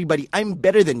tells everybody, I'm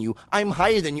better than you, I'm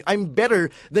higher than you, I'm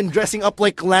better than dressing up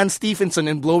like Lance Stephenson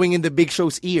and blowing in the Big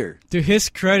Show's ear. To his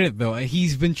credit, though,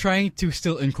 he's been trying to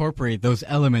still incorporate those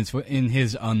elements in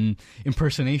his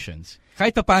impersonations.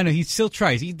 Kahit paano, he still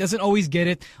tries. He doesn't always get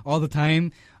it all the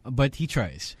time, but he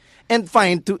tries. And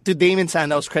fine, to Damon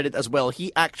Sandow's credit as well,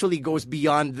 he actually goes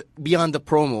beyond the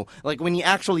promo. Like when he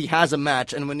actually has a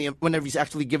match and whenever he's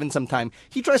actually given some time,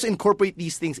 he tries to incorporate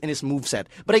these things in his moveset.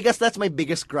 But I guess that's my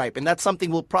biggest gripe, and that's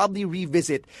something we'll probably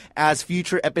revisit as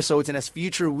future episodes and as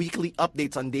future weekly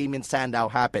updates on Damon Sandow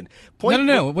happen.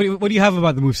 No. What do you have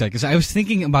about the moveset? Because I was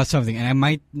thinking about something,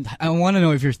 and I want to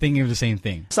know if you're thinking of the same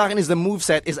thing. Sa akin is the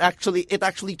moveset is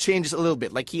actually changes a little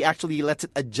bit. Like he actually lets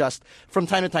it adjust from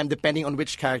time to time depending on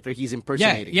which character he's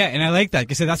impersonating. Yeah, and I like that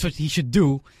because that's what he should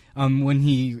do when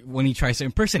he tries to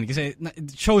impersonate. Because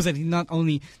it shows that he not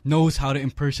only knows how to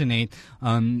impersonate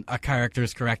a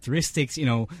character's characteristics,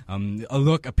 a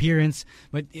look, appearance,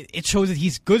 but it shows that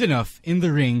he's good enough in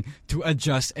the ring to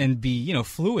adjust and be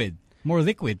fluid, more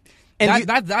liquid. And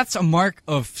that's a mark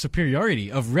of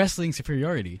superiority, of wrestling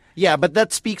superiority. Yeah, but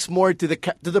that speaks more to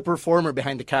the performer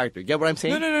behind the character. Get what I'm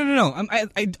saying? No.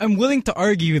 I'm willing to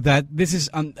argue that this is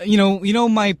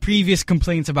my previous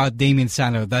complaints about Damon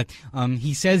Sandow, that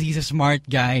he says he's a smart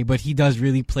guy, but he does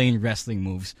really plain wrestling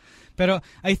moves. But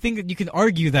I think that you can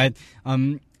argue that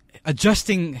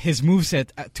adjusting his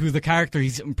moveset to the character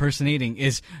he's impersonating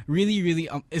is really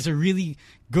is a really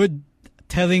good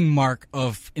telling mark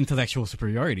of intellectual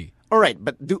superiority. All right,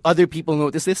 but do other people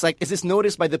notice this? Like, is this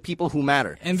noticed by the people who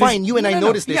matter? And fine, you and I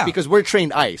notice this because we're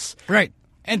trained eyes. Right.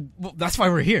 And that's why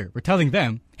we're here. We're telling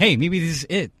them, hey, maybe this is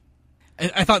it.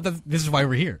 I thought that this is why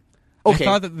we're here. Okay. I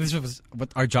thought that this was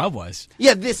what our job was.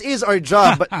 Yeah, this is our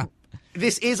job, but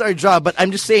this is our job, but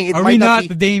I'm just saying it Are might we not be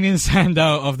the Damien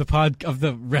Sandow of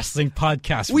the wrestling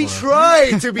podcast? We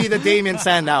try to be the Damien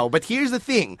Sandow, but here's the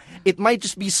thing: it might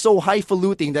just be so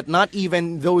highfalutin that not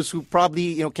even those who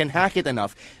probably can hack it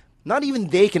enough, not even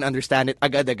they can understand it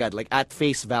agad-agad, like at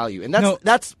face value, and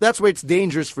that's where it's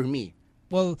dangerous for me.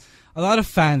 Well, a lot of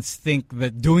fans think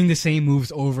that doing the same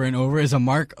moves over and over is a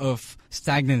mark of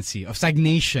stagnancy, of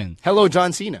stagnation. Hello,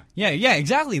 John Cena. Yeah,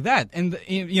 exactly that. And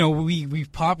we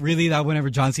pop really that whenever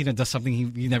John Cena does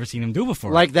something we've never seen him do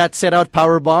before, like that set-out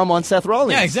powerbomb on Seth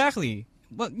Rollins. Yeah, exactly.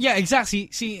 Well, yeah, exactly.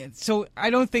 See, so I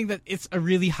don't think that it's a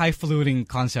really highfalutin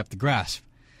concept to grasp.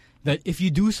 That if you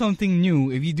do something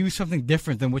new, if you do something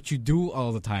different than what you do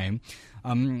all the time,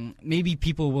 maybe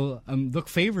people will look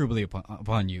favorably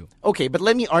upon you. Okay, but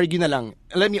let me argue though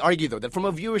that from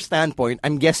a viewer standpoint,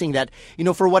 I'm guessing that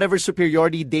for whatever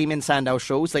superiority Damon Sandow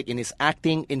shows, like in his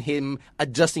acting, in him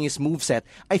adjusting his moveset,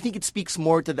 I think it speaks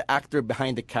more to the actor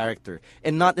behind the character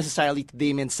and not necessarily to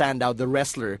Damon Sandow, the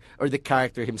wrestler or the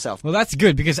character himself. Well, that's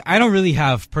good because I don't really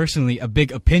have personally a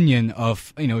big opinion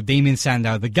of Damon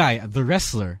Sandow, the guy, the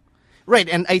wrestler. Right,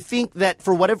 and I think that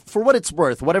for what it's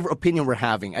worth, whatever opinion we're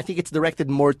having, I think it's directed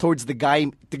more towards the guy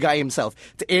himself,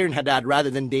 to Aaron Haddad rather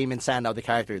than Damon Sandow, the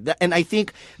character. And I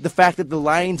think the fact that the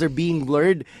lines are being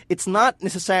blurred, it's not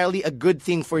necessarily a good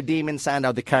thing for Damon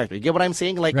Sandow, the character. You get what I'm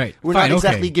saying? Like, right. We're not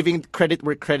exactly giving credit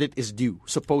where credit is due,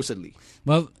 supposedly.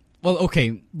 Well,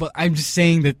 okay, but I'm just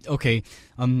saying that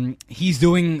he's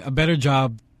doing a better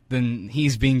job than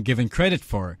he's being given credit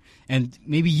for, and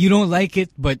maybe you don't like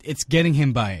it, but it's getting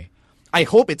him by. I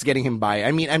hope it's getting him by.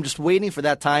 I mean, I'm just waiting for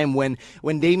that time when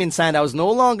Damien Sandow is no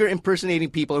longer impersonating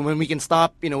people and when we can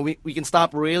stop, we can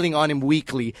stop railing on him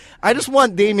weekly. I just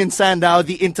want Damien Sandow,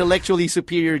 the intellectually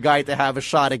superior guy, to have a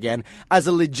shot again as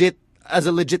a legit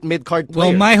mid-card player.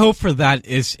 Well, my hope for that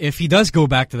is if he does go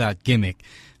back to that gimmick,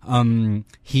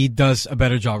 he does a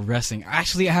better job wrestling.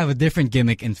 Actually, I have a different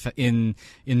gimmick in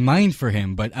mind for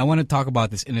him, but I want to talk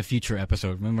about this in a future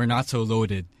episode when we're not so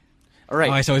loaded. All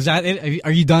right. So is that it?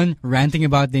 Are you done ranting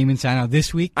about Damien Sandow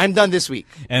this week? I'm done this week.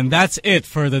 And that's it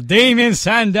for the Damien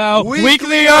Sandow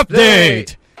Weekly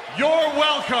Update. You're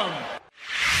welcome.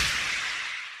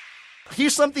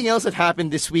 Here's something else that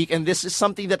happened this week, and this is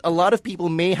something that a lot of people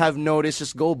may have noticed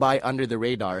just go by under the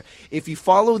radar. If you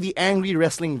follow the Angry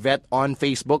Wrestling Vet on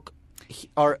Facebook,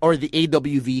 or the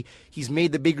AWV, he's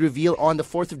made the big reveal on the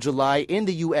 4th of July in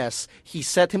the U.S. He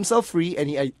set himself free and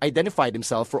he identified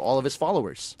himself for all of his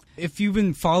followers. If you've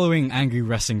been following Angry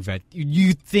Wrestling Vet,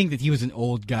 you'd think that he was an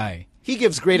old guy. He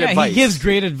gives great advice. He gives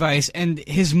great advice, and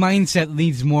his mindset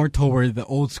leads more toward the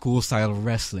old school style of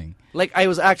wrestling. Like, I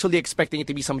was actually expecting it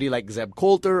to be somebody like Zeb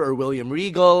Coulter or William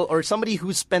Regal or somebody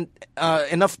who spent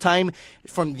enough time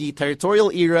from the territorial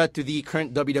era to the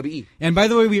current WWE. And by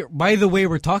the way,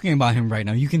 we're talking about him right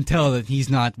now. You can tell that he's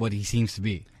not what he seems to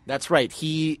be. That's right.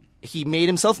 He made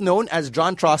himself known as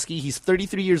John Trotsky. He's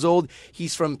 33 years old.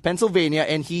 He's from Pennsylvania,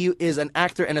 and he is an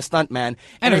actor and a stuntman.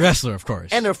 And a wrestler, of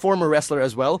course. And a former wrestler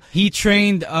as well. He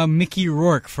trained Mickey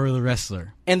Rourke for the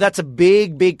wrestler. And that's a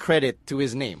big, big credit to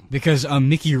his name. Because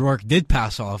Mickey Rourke did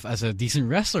pass off as a decent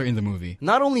wrestler in the movie.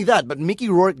 Not only that, but Mickey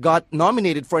Rourke got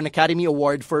nominated for an Academy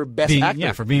Award for Best Actor.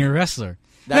 Yeah, for being a wrestler.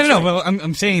 That's no. right. Well,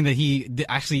 I'm saying that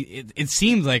it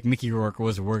seemed like Mickey Rourke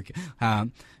was working.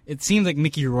 It seemed like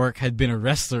Mickey Rourke had been a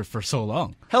wrestler for so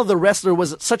long. Hell, The Wrestler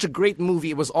was such a great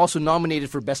movie. It was also nominated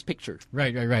for Best Picture.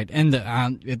 Right. And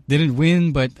it didn't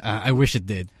win, but I wish it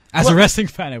did. As a wrestling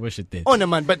fan, I wish it did. Oh,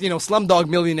 naman. But, Slumdog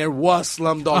Millionaire was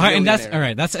Slumdog Millionaire.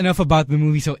 And that's enough about the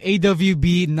movie. So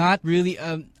AWB, not really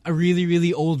a really,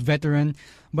 really old veteran,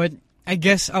 but I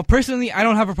guess personally, I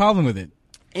don't have a problem with it.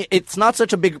 It's not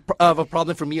such a big of a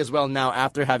problem for me as well now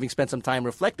after having spent some time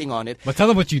reflecting on it. But tell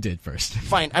them what you did first.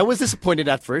 Fine. I was disappointed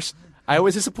at first.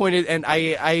 And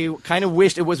I kind of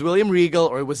wished it was William Regal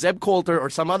or it was Zeb Coulter or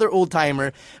some other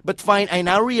old-timer. But fine, I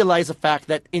now realize the fact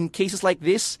that in cases like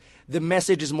this, the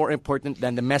message is more important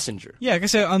than the messenger. Yeah, like I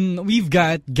said, we've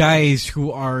got guys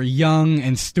who are young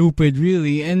and stupid,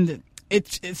 really, and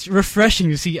it's refreshing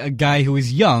to see a guy who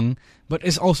is young but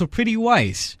is also pretty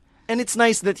wise. And it's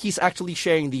nice that he's actually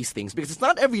sharing these things because it's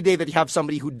not every day that you have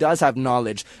somebody who does have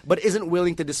knowledge but isn't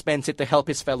willing to dispense it to help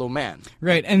his fellow man.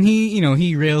 Right, and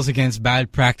he rails against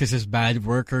bad practices, bad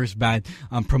workers, bad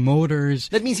promoters.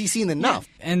 That means he's seen enough.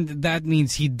 Yeah, and that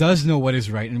means he does know what is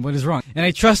right and what is wrong. And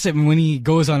I trust him when he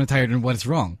goes on a tirade on what is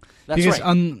wrong. That's because,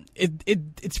 right.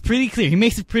 It's pretty clear. He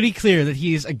makes it pretty clear that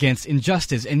he is against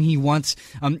injustice, and he wants,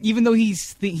 even though he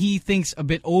thinks a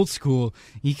bit old school,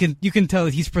 you can tell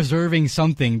that he's preserving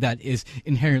something that is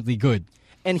inherently good.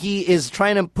 And he is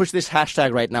trying to push this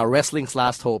hashtag right now, Wrestling's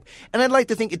Last Hope. And I'd like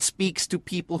to think it speaks to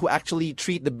people who actually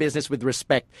treat the business with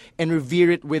respect and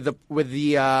revere it with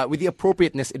the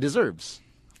appropriateness it deserves.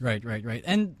 Right.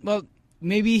 And well,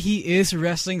 maybe he is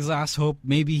wrestling's last hope.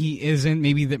 Maybe he isn't.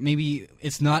 Maybe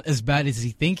it's not as bad as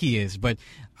he think he is. But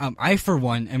I, for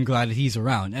one, am glad that he's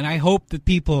around, and I hope that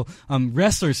people,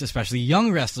 wrestlers especially,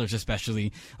 young wrestlers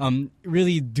especially,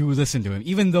 really do listen to him.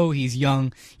 Even though he's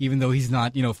young, even though he's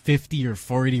not 50 or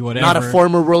 40, whatever. Not a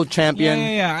former world champion.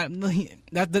 Yeah.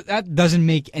 That doesn't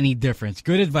make any difference.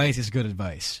 Good advice is good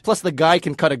advice. Plus, the guy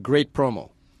can cut a great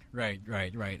promo. Right.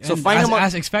 So and find him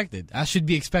as expected, as should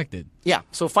be expected. Yeah,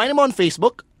 so find him on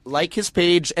Facebook, like his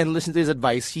page, and listen to his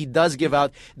advice. He does give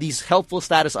out these helpful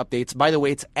status updates. By the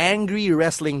way, it's Angry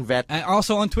Wrestling Vet. And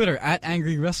also on Twitter,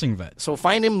 @Angry Wrestling Vet. So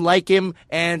find him, like him,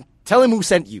 and tell him who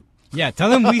sent you. Yeah,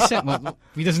 tell him we sent. Well,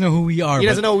 he doesn't know who we are. He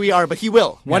doesn't know who we are, but he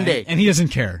will one day. And he doesn't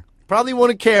care. Probably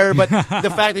won't care, but the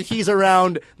fact that he's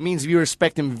around means we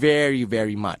respect him very,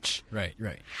 very much. Right.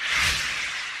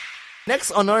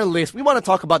 Next on our list, we want to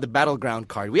talk about the Battleground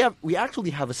card. We actually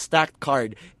have a stacked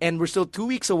card, and we're still 2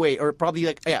 weeks away, or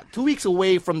probably 2 weeks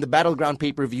away from the Battleground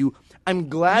pay-per-view. I'm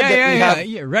glad that we have...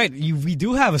 Yeah, right. We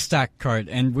do have a stacked card,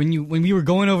 and when we were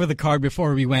going over the card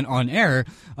before we went on air,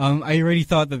 I already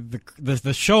thought that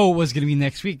the show was going to be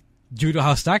next week. due to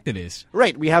how stacked it is.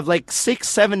 Right, we have like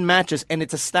 6-7 matches and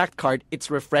it's a stacked card.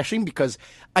 It's refreshing because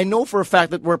I know for a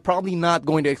fact that we're probably not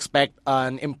going to expect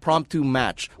an impromptu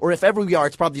match, or if ever we are,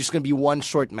 it's probably just going to be one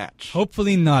short match.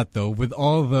 Hopefully not, though. With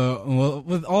all the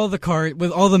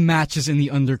matches in the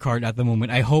undercard at the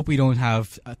moment, I hope we don't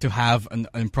have to have an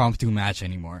impromptu match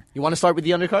anymore. You want to start with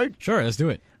the undercard? Sure, let's do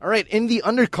it. All right, in the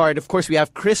undercard, of course, we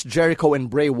have Chris Jericho and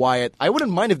Bray Wyatt. I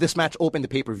wouldn't mind if this match opened the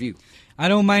pay-per-view. I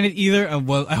don't mind it either.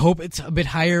 Well, I hope it's a bit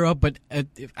higher up, but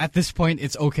at this point,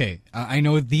 it's okay. I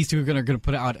know these two are going to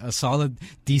put out a solid,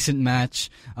 decent match.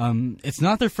 It's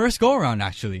not their first go-around,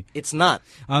 actually. It's not.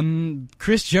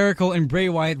 Chris Jericho and Bray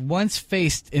Wyatt once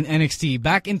faced in NXT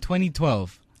back in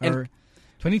 2012.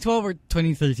 2012 or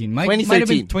 2013? Might have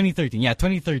been 2013. Yeah,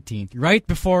 2013. Right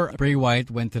before Bray Wyatt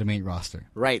went to the main roster.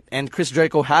 Right. And Chris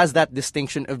Jericho has that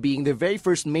distinction of being the very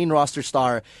first main roster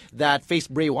star that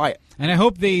faced Bray Wyatt. And I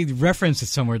hope they reference it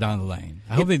somewhere down the line.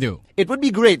 I hope they do. It would be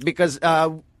great because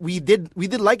we did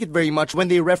like it very much when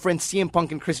they referenced CM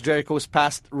Punk and Chris Jericho's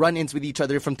past run-ins with each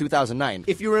other from 2009.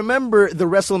 If you remember the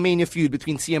WrestleMania feud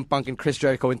between CM Punk and Chris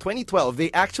Jericho in 2012,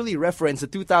 they actually referenced the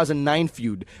 2009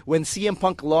 feud when CM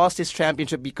Punk lost his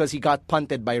championship because he got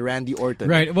punted by Randy Orton.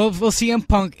 Right. Well, CM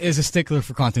Punk is a stickler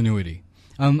for continuity.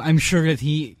 I'm sure that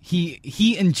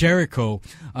he and Jericho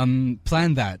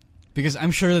planned that because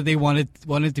I'm sure that they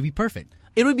wanted to be perfect.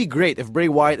 It would be great if Bray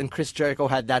Wyatt and Chris Jericho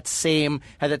had that same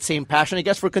passion, I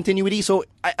guess, for continuity. So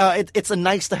it's a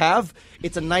nice to have.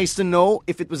 It's a nice to know.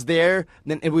 If it was there,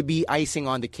 then it would be icing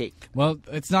on the cake. Well,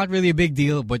 it's not really a big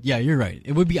deal, but yeah, you're right.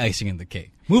 It would be icing on the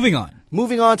cake. Moving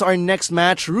on to our next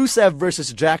match, Rusev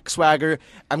versus Jack Swagger.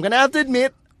 I'm going to have to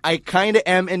admit, I kind of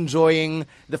am enjoying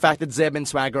the fact that Zeb and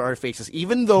Swagger are faces,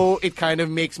 even though it kind of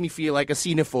makes me feel like a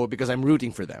xenophobe because I'm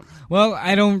rooting for them. Well,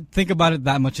 I don't think about it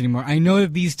that much anymore. I know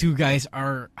that these two guys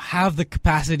have the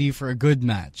capacity for a good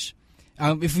match.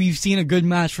 If we've seen a good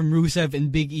match from Rusev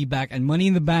and Big E back and Money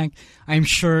in the Bank, I'm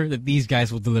sure that these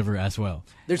guys will deliver as well.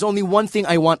 There's only one thing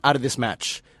I want out of this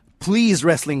match. Please,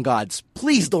 wrestling gods,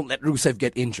 please don't let Rusev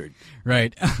get injured.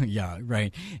 Right. Yeah,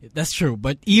 right. That's true.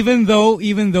 But even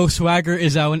though Swagger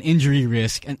is now an injury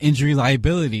risk and injury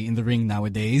liability in the ring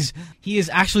nowadays, he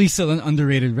is actually still an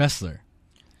underrated wrestler.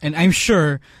 And I'm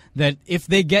sure that if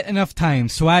they get enough time,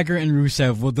 Swagger and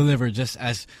Rusev will deliver just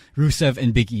as Rusev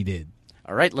and Big E did.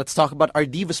 All right, let's talk about our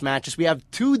Divas matches. We have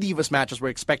 2 Divas matches we're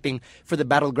expecting for the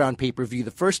Battleground pay-per-view.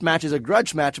 The first match is a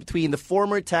grudge match between the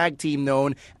former tag team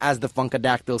known as the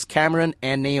Funkadactyls, Cameron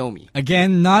and Naomi.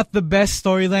 Again, not the best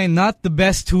storyline, not the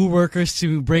best 2 workers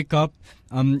to break up.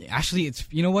 Actually, it's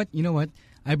you know what?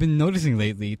 I've been noticing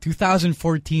lately,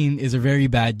 2014 is a very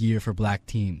bad year for black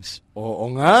teams.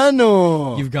 Oo nga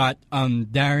no. You've got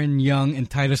Darren Young and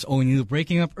Titus O'Neil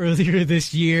breaking up earlier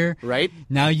this year. Right.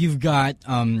 Now you've got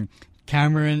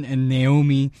Cameron and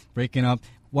Naomi breaking up.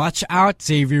 Watch out,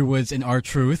 Xavier Woods and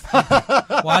R-Truth.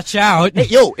 Watch out. Hey,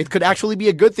 yo, it could actually be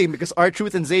a good thing because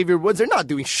R-Truth and Xavier Woods are not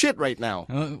doing shit right now.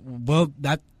 Well,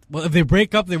 if they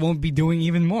break up, they won't be doing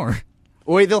even more.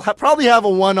 Or they'll probably have a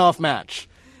one-off match.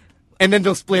 And then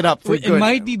they'll split up for good. It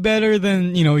might be better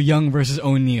than, Young versus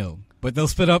O'Neil. But they'll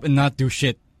split up and not do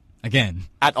shit again.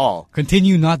 At all.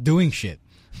 Continue not doing shit.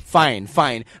 Fine.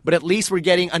 But at least we're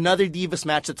getting another Divas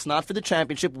match that's not for the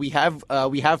championship. We have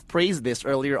praised this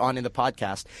earlier on in the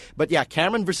podcast. But yeah,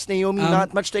 Cameron versus Naomi,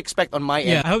 not much to expect on my end.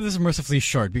 Yeah, I hope this is mercifully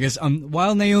short because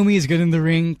while Naomi is good in the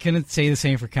ring, couldn't say the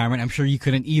same for Cameron. I'm sure you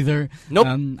couldn't either. Nope.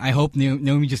 I hope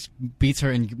Naomi just beats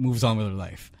her and moves on with her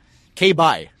life.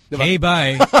 K-bye. Hey,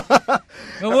 bye.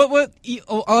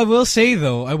 I will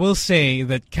say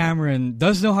that Cameron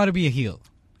does know how to be a heel.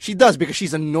 She does because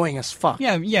she's annoying as fuck.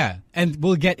 Yeah. And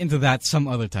we'll get into that some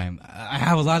other time. I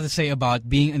have a lot to say about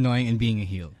being annoying and being a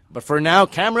heel. But for now,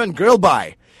 Cameron, girl,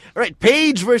 bye. All right,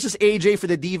 Paige versus AJ for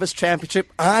the Divas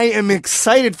Championship. I am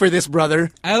excited for this, brother.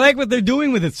 I like what they're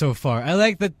doing with it so far. I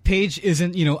like that Paige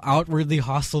isn't, outwardly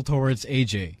hostile towards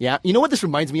AJ. Yeah. You know what this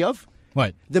reminds me of?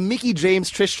 What? The Mickey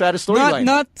James Trish Stratus storyline.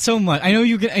 Not so much. I knew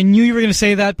you were going to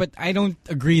say that, but I don't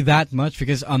agree that much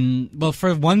because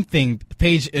for one thing,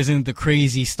 Paige isn't the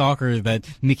crazy stalker that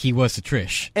Mickey was to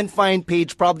Trish. And fine,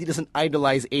 Paige probably doesn't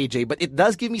idolize AJ, but it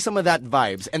does give me some of that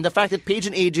vibes. And the fact that Paige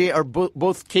and AJ are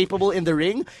both capable in the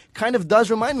ring kind of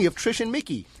does remind me of Trish and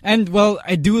Mickey. And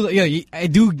I do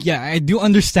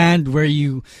understand where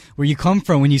you come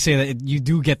from when you say that you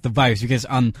do get the vibes because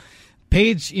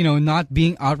Paige, not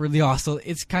being outwardly hostile,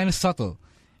 it's kind of subtle.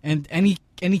 And any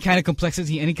kind of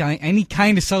complexity, any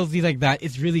kind of subtlety like that,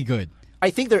 it's really good. I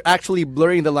think they're actually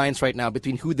blurring the lines right now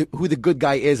between who the good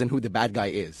guy is and who the bad guy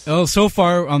is. Oh, so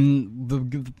far,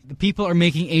 the people are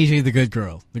making AJ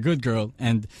the good girl,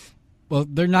 and well,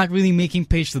 they're not really making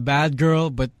Paige the bad girl,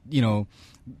 but you're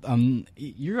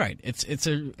right. It's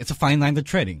a fine line they're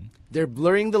treading. They're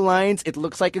blurring the lines. It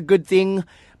looks like a good thing.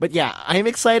 But yeah, I'm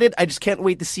excited. I just can't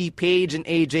wait to see Paige and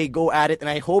AJ go at it, and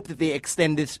I hope that they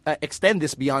extend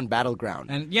this beyond Battleground.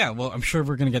 And yeah, well, I'm sure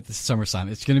we're going to get this SummerSlam.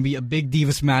 It's going to be a big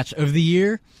Divas match of the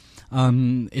year.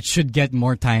 It should get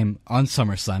more time on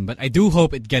SummerSlam, but I do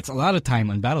hope it gets a lot of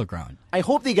time on Battleground. I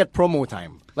hope they get promo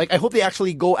time. Like, I hope they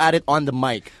actually go at it on the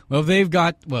mic. Well, they've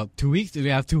got, 2 weeks. Do they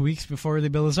have 2 weeks before they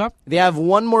build us up? They have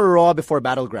one more Raw before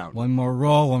Battleground. One more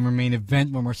Raw, one more main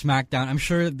event, one more SmackDown. I'm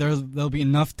sure there'll be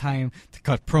enough time to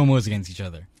cut promos against each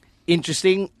other.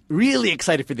 Interesting. Really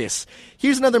excited for this.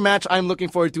 Here's another match I'm looking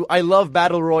forward to. I love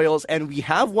Battle Royals, and we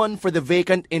have one for the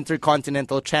vacant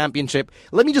Intercontinental Championship.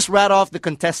 Let me just rat off the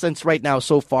contestants right now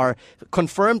so far.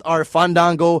 Confirmed are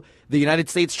Fandango, the United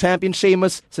States Champion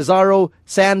Sheamus, Cesaro,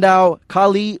 Sandow,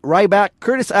 Khali, Ryback,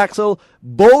 Curtis Axel,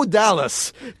 Bo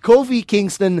Dallas, Kofi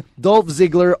Kingston, Dolph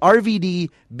Ziggler, RVD,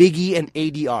 Biggie, and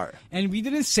ADR. And we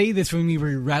didn't say this when we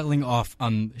were rattling off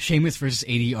Sheamus versus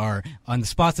ADR on the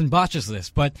spots and botches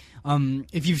list, but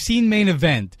if you've seen main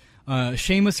event,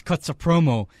 Sheamus cuts a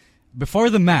promo before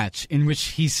the match in which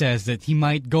he says that he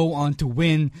might go on to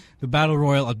win the Battle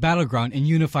Royal at Battleground and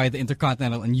unify the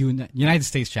Intercontinental and United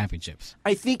States Championships.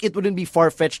 I think it wouldn't be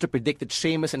far-fetched to predict that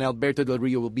Sheamus and Alberto Del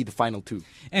Rio will be the final two.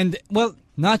 And, well,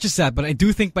 not just that, but I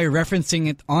do think by referencing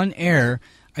it on air,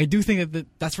 I do think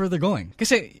that that's where they're going.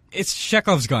 Because it's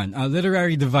Chekhov's gun, a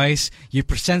literary device. You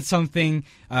present something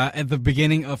at the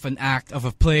beginning of an act, of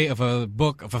a play, of a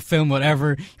book, of a film,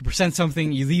 whatever. You present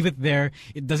something, you leave it there.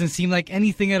 It doesn't seem like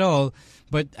anything at all.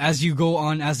 But as you go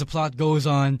on, as the plot goes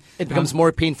on... It becomes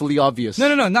more painfully obvious. No,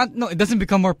 it doesn't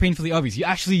become more painfully obvious. You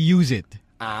actually use it.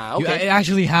 Okay. It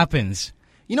actually happens.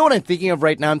 You know what I'm thinking of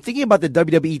right now? I'm thinking about the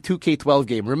WWE 2K12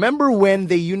 game. Remember when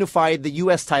they unified the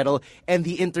US title and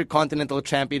the Intercontinental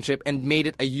Championship and made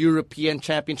it a European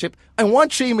Championship? I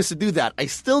want Sheamus to do that. I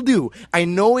still do. I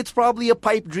know it's probably a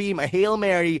pipe dream, a Hail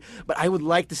Mary, but I would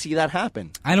like to see that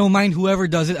happen. I don't mind whoever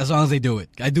does it as long as they do it.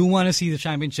 I do want to see the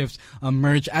championships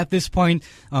merge. At this point,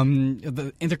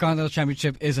 the Intercontinental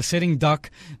Championship is a sitting duck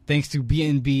thanks to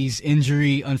B&B's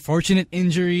injury, unfortunate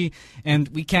injury, and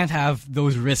we can't have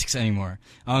those risks anymore.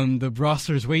 The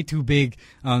roster is way too big,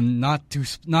 not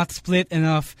split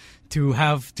enough to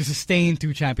sustain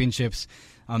two championships.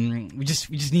 We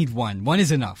just need one. One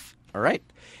is enough. All right.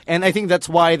 And I think that's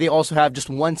why they also have just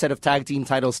one set of tag team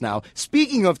titles now.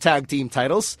 Speaking of tag team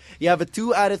titles, you have a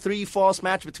 2 out of 3 falls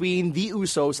match between the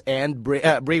Usos and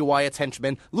Bray Wyatt's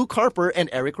henchmen, Luke Harper and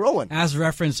Eric Rowan. As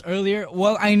referenced earlier,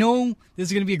 well, I know this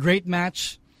is going to be a great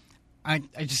match. I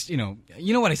just, you know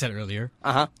what I said earlier.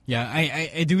 Uh-huh. Yeah,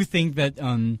 I do think that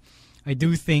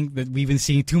we've been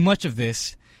seeing too much of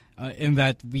this, in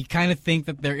that we kind of think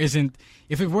that there isn't.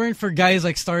 If it weren't for guys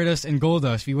like Stardust and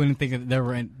Goldust, we wouldn't think that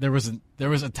there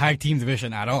was a tag team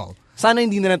division at all. Sana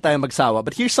hindi na lang tayo magsawa.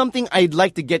 But here's something I'd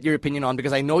like to get your opinion on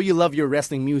because I know you love your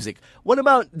wrestling music. What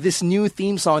about this new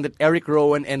theme song that Eric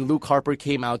Rowan and Luke Harper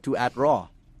came out to at Raw?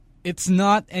 It's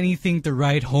not anything to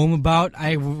write home about.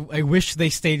 I wish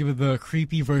they stayed with the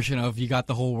creepy version of "You Got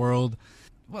the Whole World."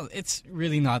 Well, it's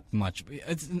really not much.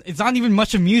 It's not even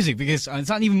much of music because it's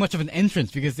not even much of an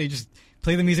entrance because they just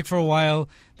play the music for a while.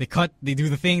 They cut. They do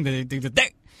the thing. They do the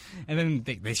thing. And then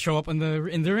they show up in the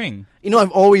ring. You know,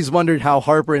 I've always wondered how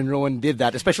Harper and Rowan did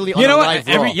that, especially on live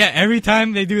Raw. Every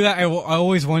time they do that, I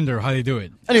always wonder how they do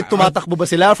it. Ano, tumatakbo ba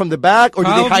sila from the back, or do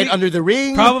they hide under the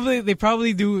ring? They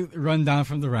probably do run down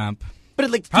from the ramp. But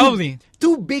like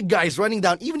two big guys running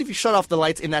down, even if you shut off the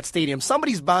lights in that stadium,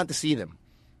 somebody's bound to see them.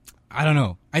 I don't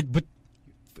know. But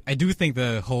I do think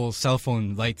the whole cell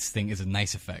phone lights thing is a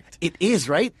nice effect. It is,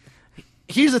 right?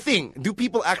 Here's the thing. Do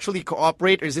people actually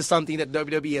cooperate, or is this something that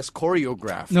WWE has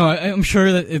choreographed? No, I'm sure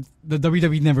that the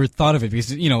WWE never thought of it because,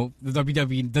 the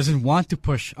WWE doesn't want to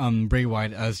push Bray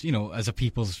Wyatt as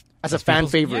a fan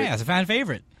favorite. Yeah, as a fan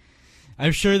favorite.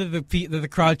 I'm sure that the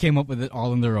crowd came up with it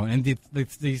all on their own, and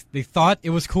they thought it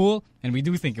was cool, and we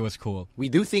do think it was cool. We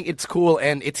do think it's cool,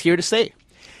 and it's here to stay.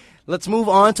 Let's move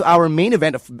on to our main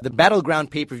event of the Battleground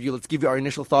pay-per-view. Let's give you our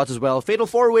initial thoughts as well. Fatal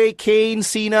 4-Way, Kane,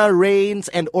 Cena, Reigns,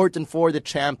 and Orton for the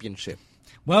championship.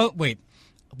 Well, wait.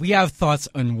 We have thoughts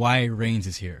on why Reigns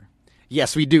is here.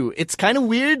 Yes, we do. It's kind of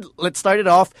weird. Let's start it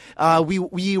off.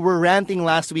 We were ranting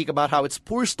last week about how it's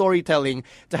poor storytelling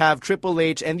to have Triple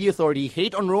H and the Authority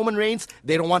hate on Roman Reigns.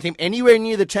 They don't want him anywhere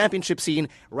near the championship scene.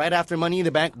 Right after Money in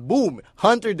the Bank, boom,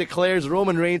 Hunter declares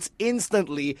Roman Reigns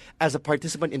instantly as a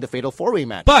participant in the Fatal 4-Way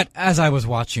match. But as I was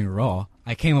watching Raw,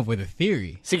 I came up with a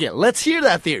theory. Sige, let's hear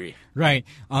that theory. Right.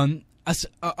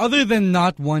 other than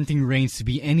not wanting Reigns to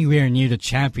be anywhere near the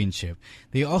championship,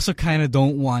 they also kind of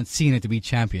don't want Cena to be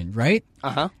champion, right?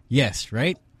 Yes,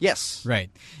 right? Yes. Right.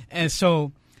 And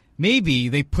so maybe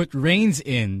they put Reigns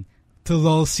in to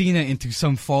lull Cena into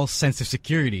some false sense of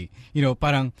security. You know,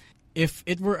 parang if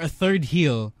it were a third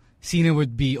heel, Cena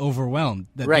would be overwhelmed.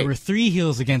 That Right. there were 3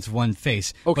 heels against 1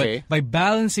 face. Okay. But by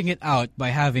balancing it out, by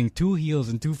having 2 heels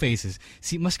and 2 faces,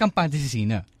 mas kampante si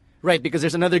Cena. Right, because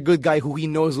there's another good guy who he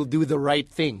knows will do the right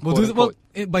thing.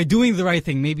 By doing the right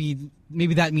thing, maybe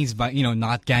that means by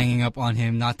not ganging up on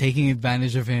him, not taking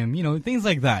advantage of him, things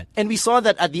like that. And we saw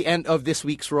that at the end of this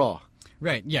week's Raw.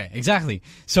 Right, yeah, exactly.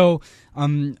 So,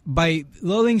 by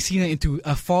lulling Cena into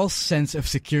a false sense of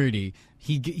security,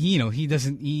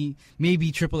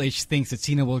 maybe Triple H thinks that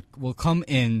Cena will come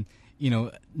in,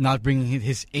 not bringing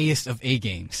his Aest of A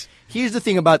games. Here's the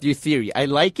thing about your theory. I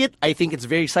like it. I think it's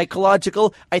very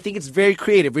psychological. I think it's very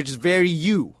creative, which is very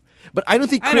you. But I don't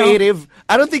think I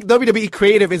don't think WWE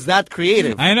creative is that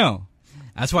creative. I know.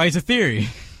 That's why it's a theory.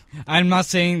 I'm not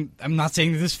saying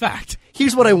this is fact.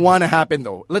 Here's what I want to happen,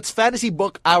 though. Let's fantasy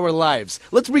book our lives.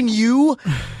 Let's bring you,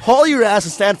 haul your ass to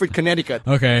Stanford, Connecticut.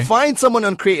 Okay. Find someone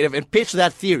on creative and pitch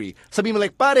that theory. Sabi mo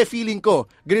like, pare, feeling ko,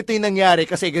 ganito yung nangyari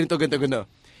kasi ganito.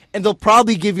 And they'll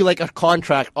probably give you like a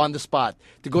contract on the spot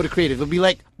to go to creative. They'll be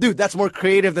like, dude, that's more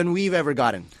creative than we've ever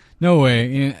gotten. No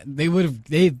way.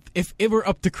 If it were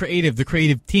up to creative, the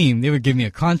creative team, they would give me a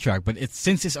contract. But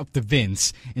since it's up to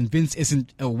Vince, and Vince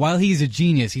isn't. While he's a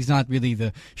genius, he's not really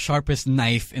the sharpest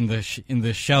knife in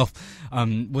the shelf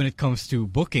when it comes to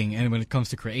booking and when it comes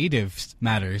to creative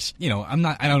matters. I'm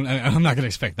not going to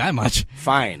expect that much.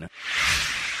 Fine.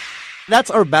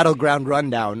 That's our Battleground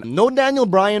rundown. No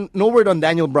word on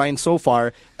Daniel Bryan so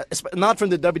far, not from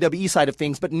the WWE side of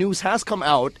things, but news has come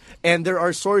out, and there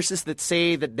are sources that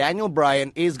say that Daniel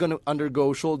Bryan is going to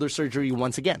undergo shoulder surgery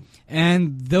once again.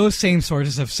 And those same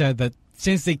sources have said that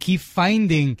since they keep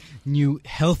finding new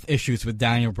health issues with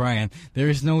Daniel Bryan, there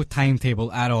is no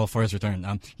timetable at all for his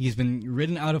return. He's been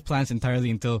ridden out of plans entirely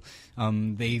until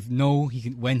they know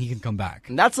when he can come back.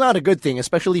 And that's not a good thing,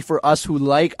 especially for us who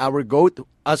like our GOAT,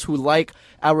 us who like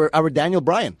our Daniel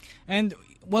Bryan. And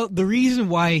well, the reason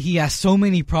why he has so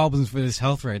many problems with his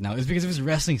health right now is because of his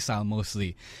wrestling style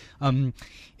mostly.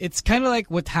 It's kind of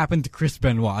like what happened to Chris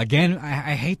Benoit. Again,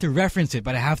 I hate to reference it,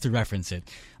 but I have to reference it.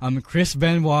 Chris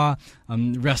Benoit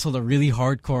wrestled a really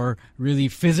hardcore, really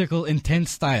physical, intense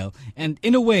style. And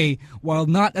in a way, while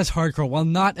not as hardcore, while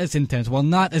not as intense, while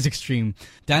not as extreme,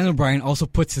 Daniel Bryan also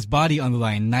puts his body on the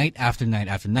line night after night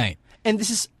after night. And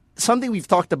this is something we've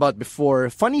talked about before.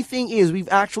 Funny thing is, we've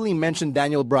actually mentioned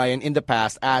Daniel Bryan in the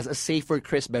past as a safer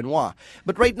Chris Benoit.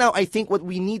 But right now, I think what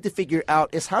we need to figure out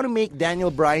is how to make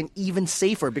Daniel Bryan even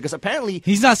safer, because apparently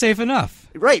he's not safe enough.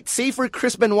 Right, safer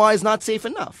Chris Benoit is not safe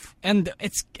enough. And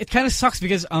it kind of sucks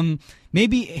because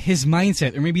maybe his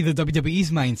mindset, or maybe the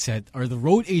WWE's mindset, or the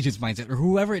road agent's mindset, or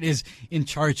whoever it is in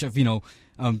charge of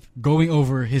going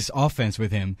over his offense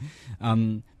with him,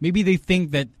 maybe they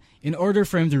think that in order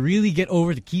for him to really get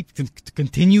over, to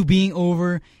continue being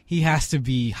over, he has to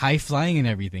be high flying and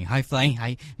everything. High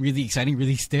flying, really exciting,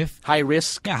 really stiff. High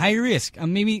risk. Yeah, high risk.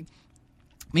 Maybe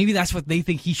that's what they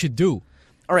think he should do.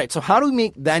 All right, so how do we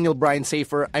make Daniel Bryan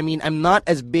safer? I mean, I'm not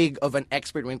as big of an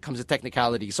expert when it comes to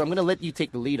technicality, so I'm going to let you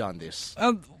take the lead on this.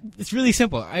 It's really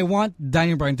simple. I want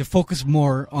Daniel Bryan to focus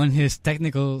more on his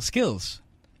technical skills.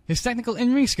 His technical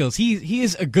in-ring skills. He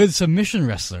is a good submission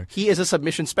wrestler. He is a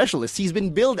submission specialist. He's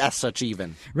been billed as such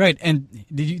even. Right, and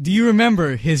do you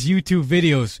remember his YouTube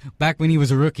videos back when he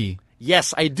was a rookie?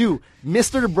 Yes, I do.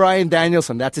 Mr. Bryan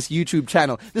Danielson, that's his YouTube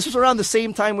channel. This was around the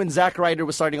same time when Zack Ryder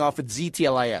was starting off with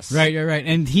ZTLIS. Right.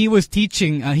 And he was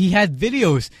teaching, he had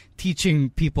videos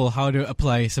teaching people how to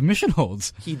apply submission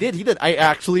holds. He did. I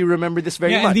actually remember this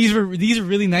very much. And these are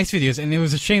really nice videos, and it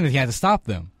was a shame that he had to stop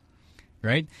them.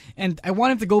 Right? And I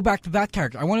want him to go back to that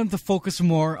character. I want him to focus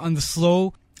more on the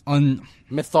slow, on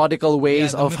methodical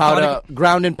ways of how to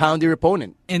ground and pound your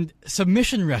opponent. And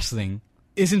submission wrestling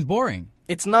isn't boring.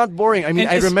 It's not boring. I mean,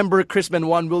 I remember Chris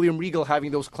Benoit and William Regal having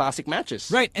those classic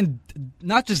matches. Right, and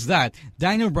not just that,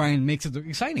 Daniel Bryan makes it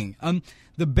exciting.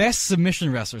 The best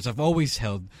submission wrestlers, I've always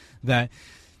held that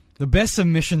the best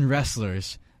submission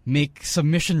wrestlers make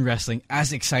submission wrestling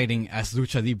as exciting as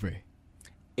lucha libre.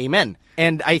 Amen.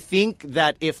 And I think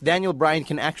that if Daniel Bryan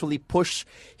can actually push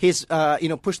his,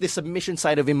 push the submission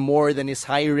side of him more than his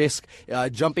high risk,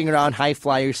 jumping around high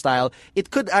flyer style, it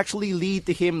could actually lead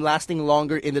to him lasting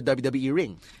longer in the WWE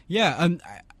ring. Yeah,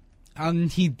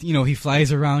 he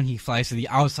flies around. He flies to the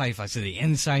outside. He flies to the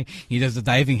inside. He does the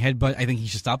diving headbutt. I think he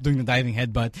should stop doing the diving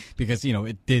headbutt because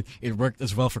it worked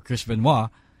as well for Chris Benoit.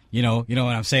 You know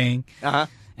what I'm saying? Uh-huh.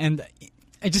 And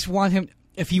I just want him.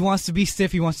 If he wants to be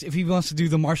stiff, if he wants to do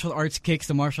the martial arts kicks,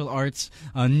 the martial arts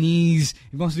knees,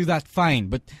 he wants to do that, fine.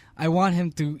 But I want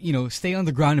him to, stay on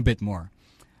the ground a bit more.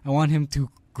 I want him to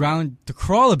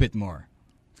crawl a bit more.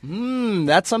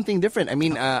 That's something different. I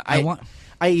mean,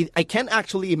 I can't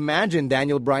actually imagine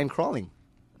Daniel Bryan crawling.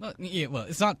 Well,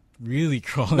 it's not really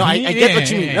crawling. No, I get what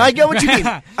you mean. No, I get what you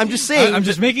mean. I'm just saying. I'm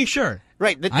just making sure.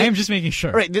 Right. I am just making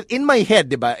sure. Right. In my head,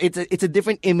 diba, it's a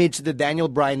different image to the Daniel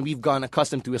Bryan we've gone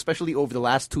accustomed to, especially over the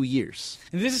last 2 years.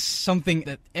 And this is something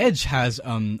that Edge has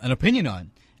an opinion on.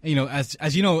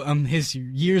 As you know, his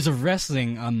years of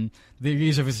wrestling, the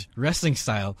years of his wrestling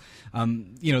style,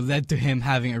 led to him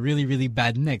having a really, really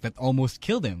bad neck that almost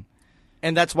killed him.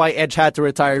 And that's why Edge had to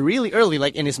retire really early,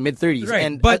 like in his mid-30s.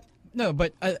 Right.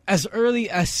 But as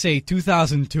early as, say,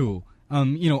 2002,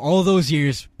 all those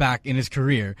years back in his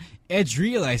career, Edge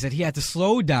realized that he had to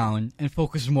slow down and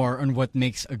focus more on what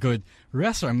makes a good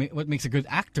wrestler, what makes a good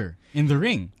actor in the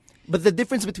ring. But the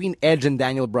difference between Edge and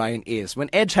Daniel Bryan is when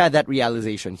Edge had that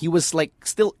realization, he was like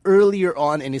still earlier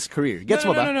on in his career. Gets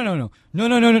mo ba?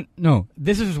 No.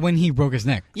 This is when he broke his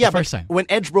neck. Yeah, the first time. When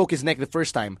Edge broke his neck the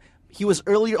first time, he was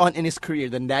earlier on in his career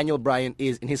than Daniel Bryan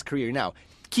is in his career now.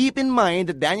 Keep in mind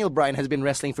that Daniel Bryan has been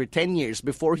wrestling for 10 years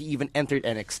before he even entered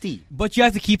NXT. But you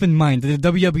have to keep in mind that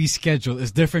the WWE schedule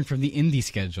is different from the indie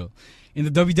schedule. In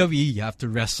the WWE, you have to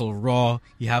wrestle Raw,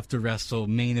 you have to wrestle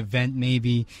Main Event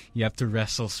maybe, you have to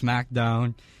wrestle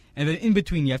SmackDown, and then in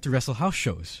between you have to wrestle house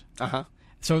shows. Uh-huh.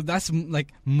 So that's like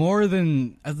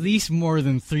at least more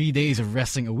than 3 days of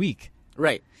wrestling a week.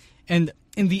 Right. And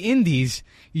in the indies,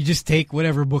 you just take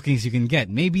whatever bookings you can get.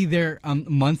 Maybe they're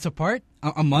months apart,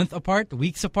 a month apart,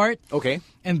 weeks apart. Okay.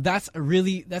 And that's a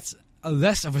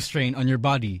less of a strain on your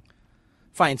body.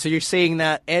 Fine, so you're saying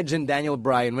that Edge and Daniel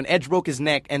Bryan, when Edge broke his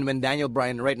neck and when Daniel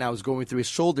Bryan right now is going through his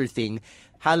shoulder thing,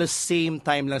 halos same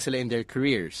time lang sila in their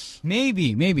careers.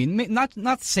 Maybe.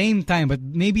 Not same time, but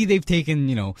maybe they've taken,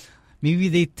 maybe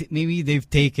they've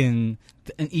taken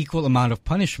an equal amount of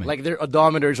punishment. Like their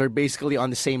odometers are basically on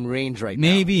the same range right now.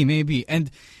 Maybe.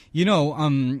 And,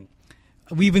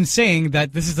 we've been saying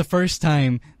that this is the first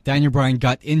time Daniel Bryan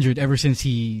got injured ever since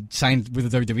he signed with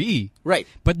the WWE. Right.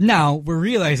 But now we're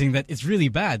realizing that it's really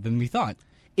bad than we thought.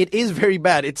 It is very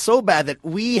bad. It's so bad that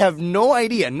we have no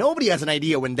idea. Nobody has an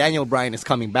idea when Daniel Bryan is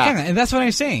coming back. Yeah, and that's what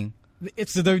I'm saying.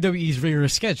 It's the WWE's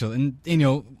rigorous schedule. And,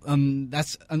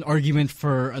 that's an argument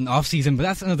for an off-season, but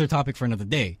that's another topic for another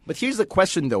day. But here's the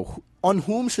question, though. On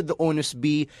whom should the onus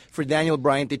be for Daniel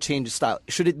Bryan to change his style?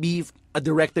 Should it be a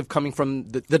directive coming from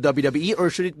the WWE, or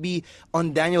should it be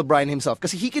on Daniel Bryan himself?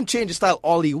 Because he can change his style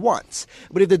all he wants.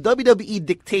 But if the WWE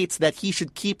dictates that he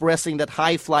should keep wrestling that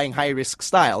high-flying, high-risk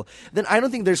style, then I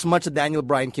don't think there's much that Daniel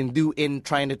Bryan can do in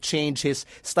trying to change his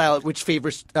style, which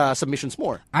favors submissions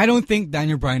more. I don't think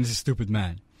Daniel Bryan is a stupid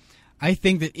man. I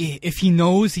think that if he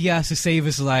knows he has to save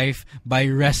his life by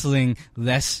wrestling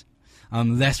less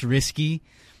risky,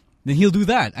 then he'll do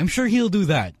that. I'm sure he'll do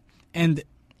that. And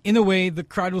in a way, the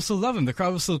crowd will still love him. The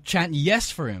crowd will still chant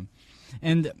yes for him.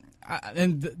 And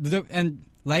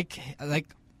like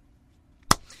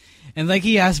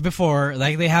he has before,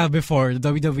 like they have before,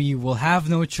 the WWE will have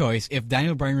no choice if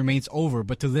Daniel Bryan remains over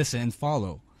but to listen and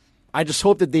follow. I just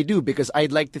hope that they do, because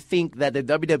I'd like to think that the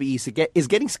WWE is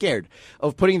getting scared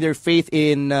of putting their faith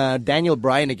in Daniel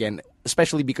Bryan again,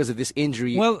 especially because of this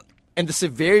injury. Well, and the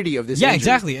severity of this injury. Yeah,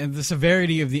 exactly. And the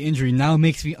severity of the injury now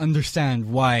makes me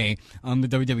understand why the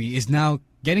WWE is now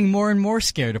getting more and more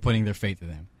scared of putting their faith in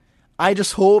him. I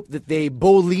just hope that they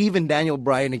believe in Daniel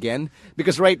Bryan again,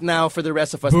 because right now, for the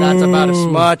rest of us, that's about as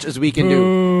much as we can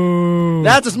do.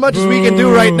 That's as much as we can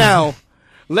do right now.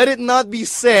 Let it not be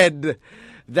said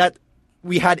that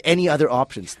we had any other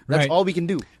options. That's all we can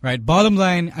do. Right. Bottom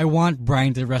line, I want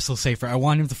Bryan to wrestle safer. I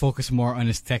want him to focus more on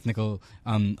his technical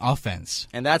offense.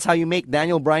 And that's how you make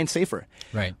Daniel Bryan safer.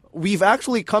 Right. We've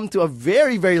actually come to a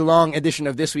very, very long edition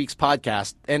of this week's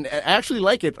podcast, and I actually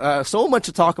like it. So much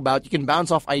to talk about. You can bounce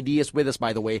off ideas with us,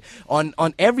 by the way, on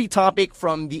every topic,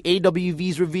 from the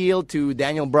AWV's reveal to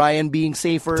Daniel Bryan being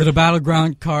safer. To the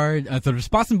Battleground card, to the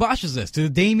Spots and Botches list, to the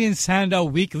Damian Sandow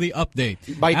weekly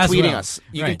update. By tweeting us.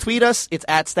 You can tweet us. It's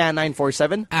at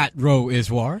Stan947. At Ro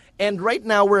is War. And right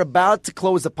now, we're about to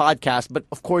close the podcast, but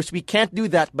of course, we can't do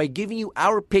that by giving you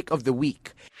our pick of the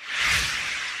week.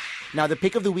 Now, the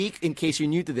pick of the week, in case you're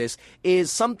new to this, is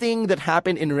something that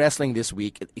happened in wrestling this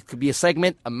week. It could be a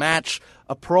segment, a match,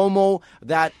 a promo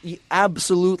that you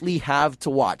absolutely have to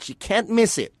watch. You can't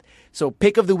miss it. So,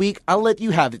 pick of the week, I'll let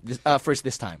you have it first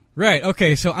this time. Right,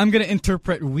 okay, so I'm going to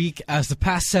interpret week as the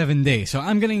past 7 days. So,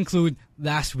 I'm going to include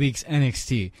last week's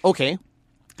NXT. Okay.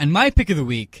 And my pick of the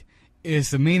week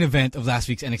is the main event of last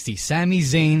week's NXT. Sami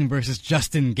Zayn versus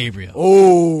Justin Gabriel.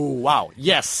 Oh, wow.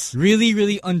 Yes. Really,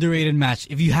 really underrated match.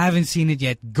 If you haven't seen it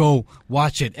yet, go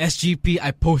watch it. SGP,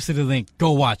 I posted a link.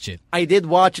 Go watch it. I did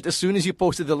watch it as soon as you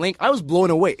posted the link. I was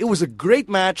blown away. It was a great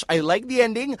match. I like the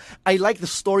ending. I like the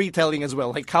storytelling as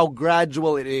well, like how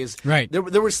gradual it is. Right. There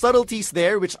were subtleties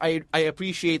there, which I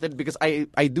appreciated because I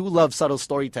do love subtle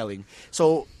storytelling.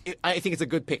 So I think it's a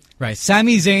good pick. Right.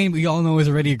 Sami Zayn, we all know, is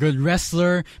already a good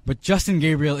wrestler, but Justin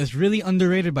Gabriel is really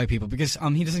underrated by people because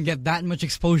he doesn't get that much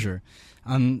exposure.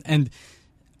 And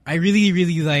I really,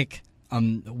 really like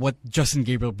what Justin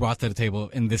Gabriel brought to the table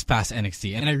in this past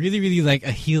NXT. And I really, really like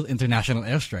a heel international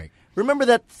airstrike. Remember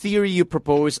that theory you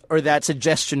proposed, or that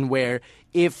suggestion where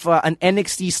if an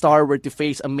NXT star were to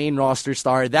face a main roster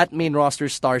star, that main roster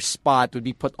star's spot would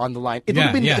be put on the line. It would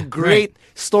have been a great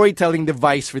storytelling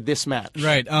device for this match.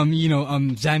 Right.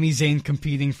 Sami Zayn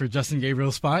competing for Justin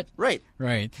Gabriel's spot. Right.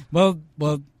 Right. Well,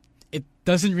 it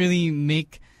doesn't really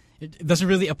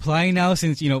apply now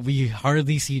since, we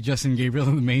hardly see Justin Gabriel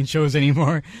in the main shows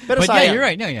anymore. But sayang. Yeah, you're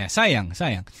right. No, yeah,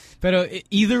 sayang. Pero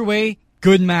either way,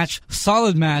 good match,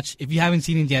 solid match. If you haven't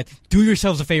seen it yet, do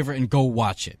yourselves a favor and go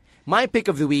watch it. My pick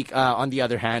of the week, on the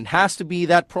other hand, has to be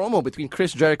that promo between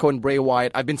Chris Jericho and Bray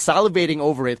Wyatt. I've been salivating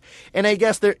over it, and I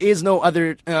guess there is no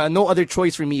other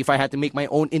choice for me if I had to make my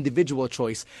own individual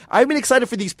choice. I've been excited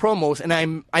for these promos,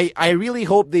 and I really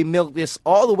hope they milk this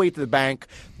all the way to the bank.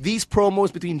 These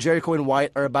promos between Jericho and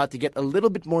Wyatt are about to get a little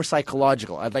bit more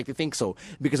psychological. I'd like to think so,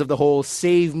 because of the whole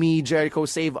save me, Jericho,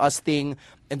 save us thing,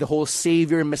 and the whole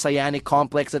savior messianic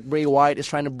complex that Bray Wyatt is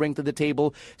trying to bring to the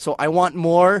table. So I want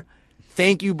more.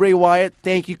 Thank you, Bray Wyatt.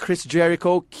 Thank you, Chris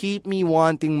Jericho. Keep me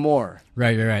wanting more.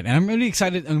 Right. And I'm really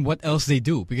excited on what else they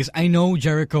do because I know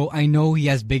Jericho. I know he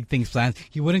has big things planned.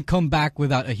 He wouldn't come back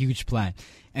without a huge plan.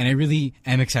 And I really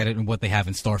am excited on what they have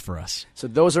in store for us. So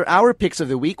those are our picks of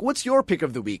the week. What's your pick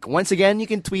of the week? Once again, you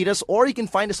can tweet us or you can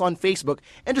find us on Facebook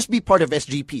and just be part of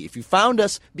SGP. If you found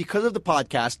us because of the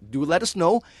podcast, do let us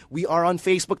know. We are on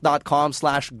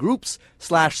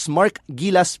Facebook.com/groups/Smark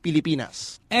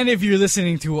Gilas-Pilipinas. And if you're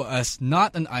listening to us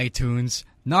not on iTunes,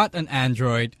 not on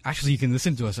Android, actually you can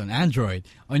listen to us on Android,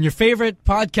 on your favorite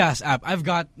podcast app. I've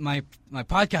got my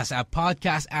podcast app,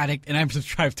 Podcast Addict, and I'm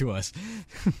subscribed to us.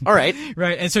 All right.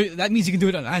 Right, and so that means you can do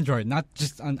it on Android, not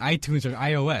just on iTunes or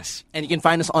iOS. And you can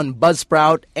find us on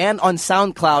Buzzsprout and on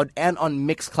SoundCloud and on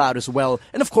Mixcloud as well.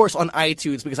 And of course on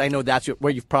iTunes, because I know that's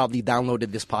where you've probably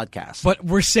downloaded this podcast. But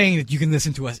we're saying that you can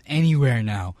listen to us anywhere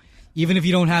now. Even if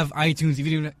you don't have iTunes,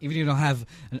 even if you don't have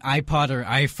an iPod or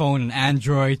iPhone, an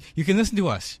Android, you can listen to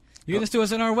us. You can listen to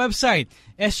us on our website,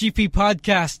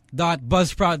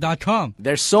 sgppodcast.buzzsprout.com.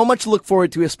 There's so much to look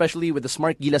forward to, especially with the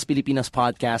Smark Gilas-Pilipinas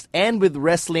podcast and with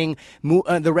wrestling,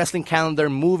 the wrestling calendar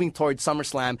moving towards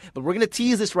SummerSlam. But we're going to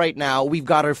tease this right now. We've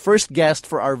got our first guest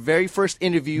for our very first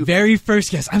interview. Very first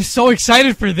guest. I'm so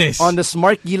excited for this. On the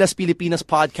Smark Gilas-Pilipinas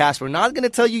podcast. We're not going to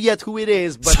tell you yet who it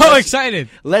is. But so excited.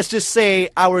 Let's just say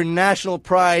our national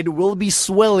pride will be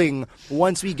swelling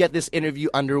once we get this interview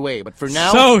underway. But for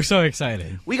now... So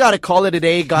excited. We got to call it a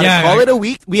day. Got to call it a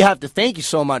week. We have to thank you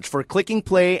so much for clicking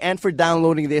play and for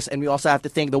downloading this. And we also have to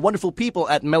thank the wonderful people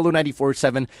at Mellow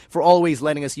 94.7 for always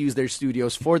letting us use their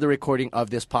studios for the recording of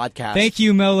this podcast. Thank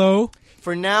you, Mellow.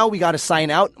 For now, we got to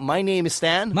sign out. My name is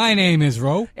Stan. My name is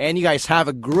Ro. And you guys have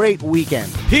a great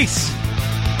weekend. Peace.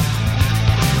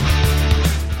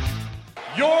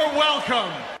 You're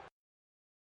welcome.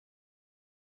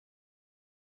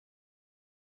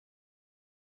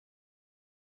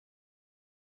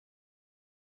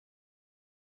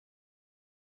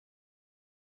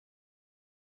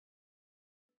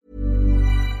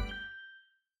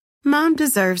 Mom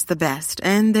deserves the best,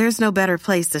 and there's no better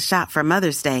place to shop for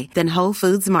Mother's Day than Whole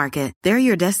Foods Market. They're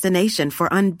your destination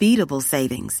for unbeatable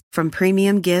savings, from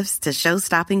premium gifts to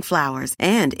show-stopping flowers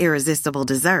and irresistible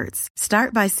desserts.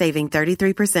 Start by saving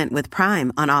 33% with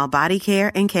Prime on all body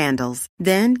care and candles.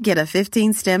 Then get a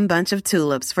 15-stem bunch of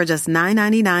tulips for just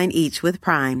 $9.99 each with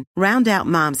Prime. Round out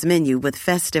Mom's menu with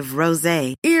festive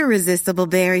rosé, irresistible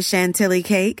berry chantilly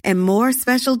cake, and more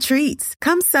special treats.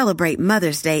 Come celebrate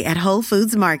Mother's Day at Whole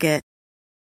Foods Market.